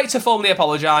 I would like to formally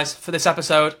apologise for this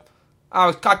episode.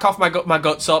 I coughed my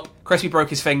guts up. Crispy broke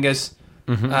his fingers.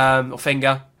 Or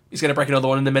finger. He's going to break another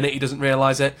one in the minute he doesn't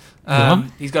realise it.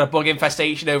 He's got a bug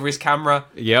infestation over his camera.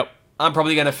 Yep. I'm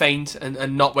probably going to faint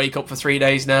and not wake up for 3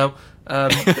 days now. Been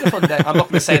a fun day. I'm not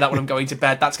going to say that when I'm going to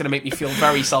bed. That's going to make me feel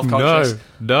very self-conscious.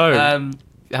 No.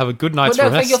 Have a good night's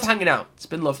rest. Thank you for hanging out. It's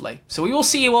been lovely. So we will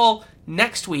see you all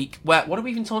next week. What are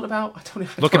we even talking about? I don't know.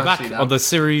 Looking back on the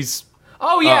series.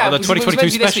 Oh yeah, the 2022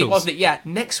 specials, this week, wasn't it? Yeah,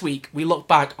 next week we look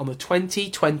back on the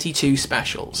 2022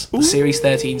 specials, the Series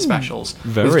 13 specials.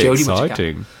 Very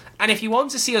exciting. And if you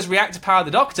want to see us react to Power of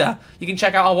the Doctor, you can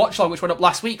check out our watch along, which went up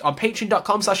last week on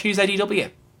patreon.com/newsadw.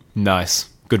 Nice,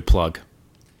 good plug.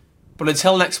 But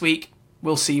until next week,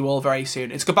 we'll see you all very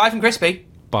soon. It's goodbye from Crispy.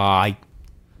 Bye.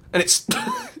 And it's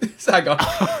hang on.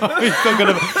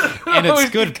 And it's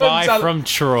goodbye from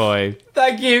Troy.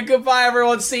 Thank you. Goodbye,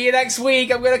 everyone. See you next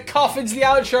week. I'm going to cough into the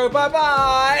outro. Bye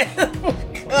bye.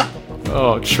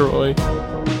 Oh, Troy.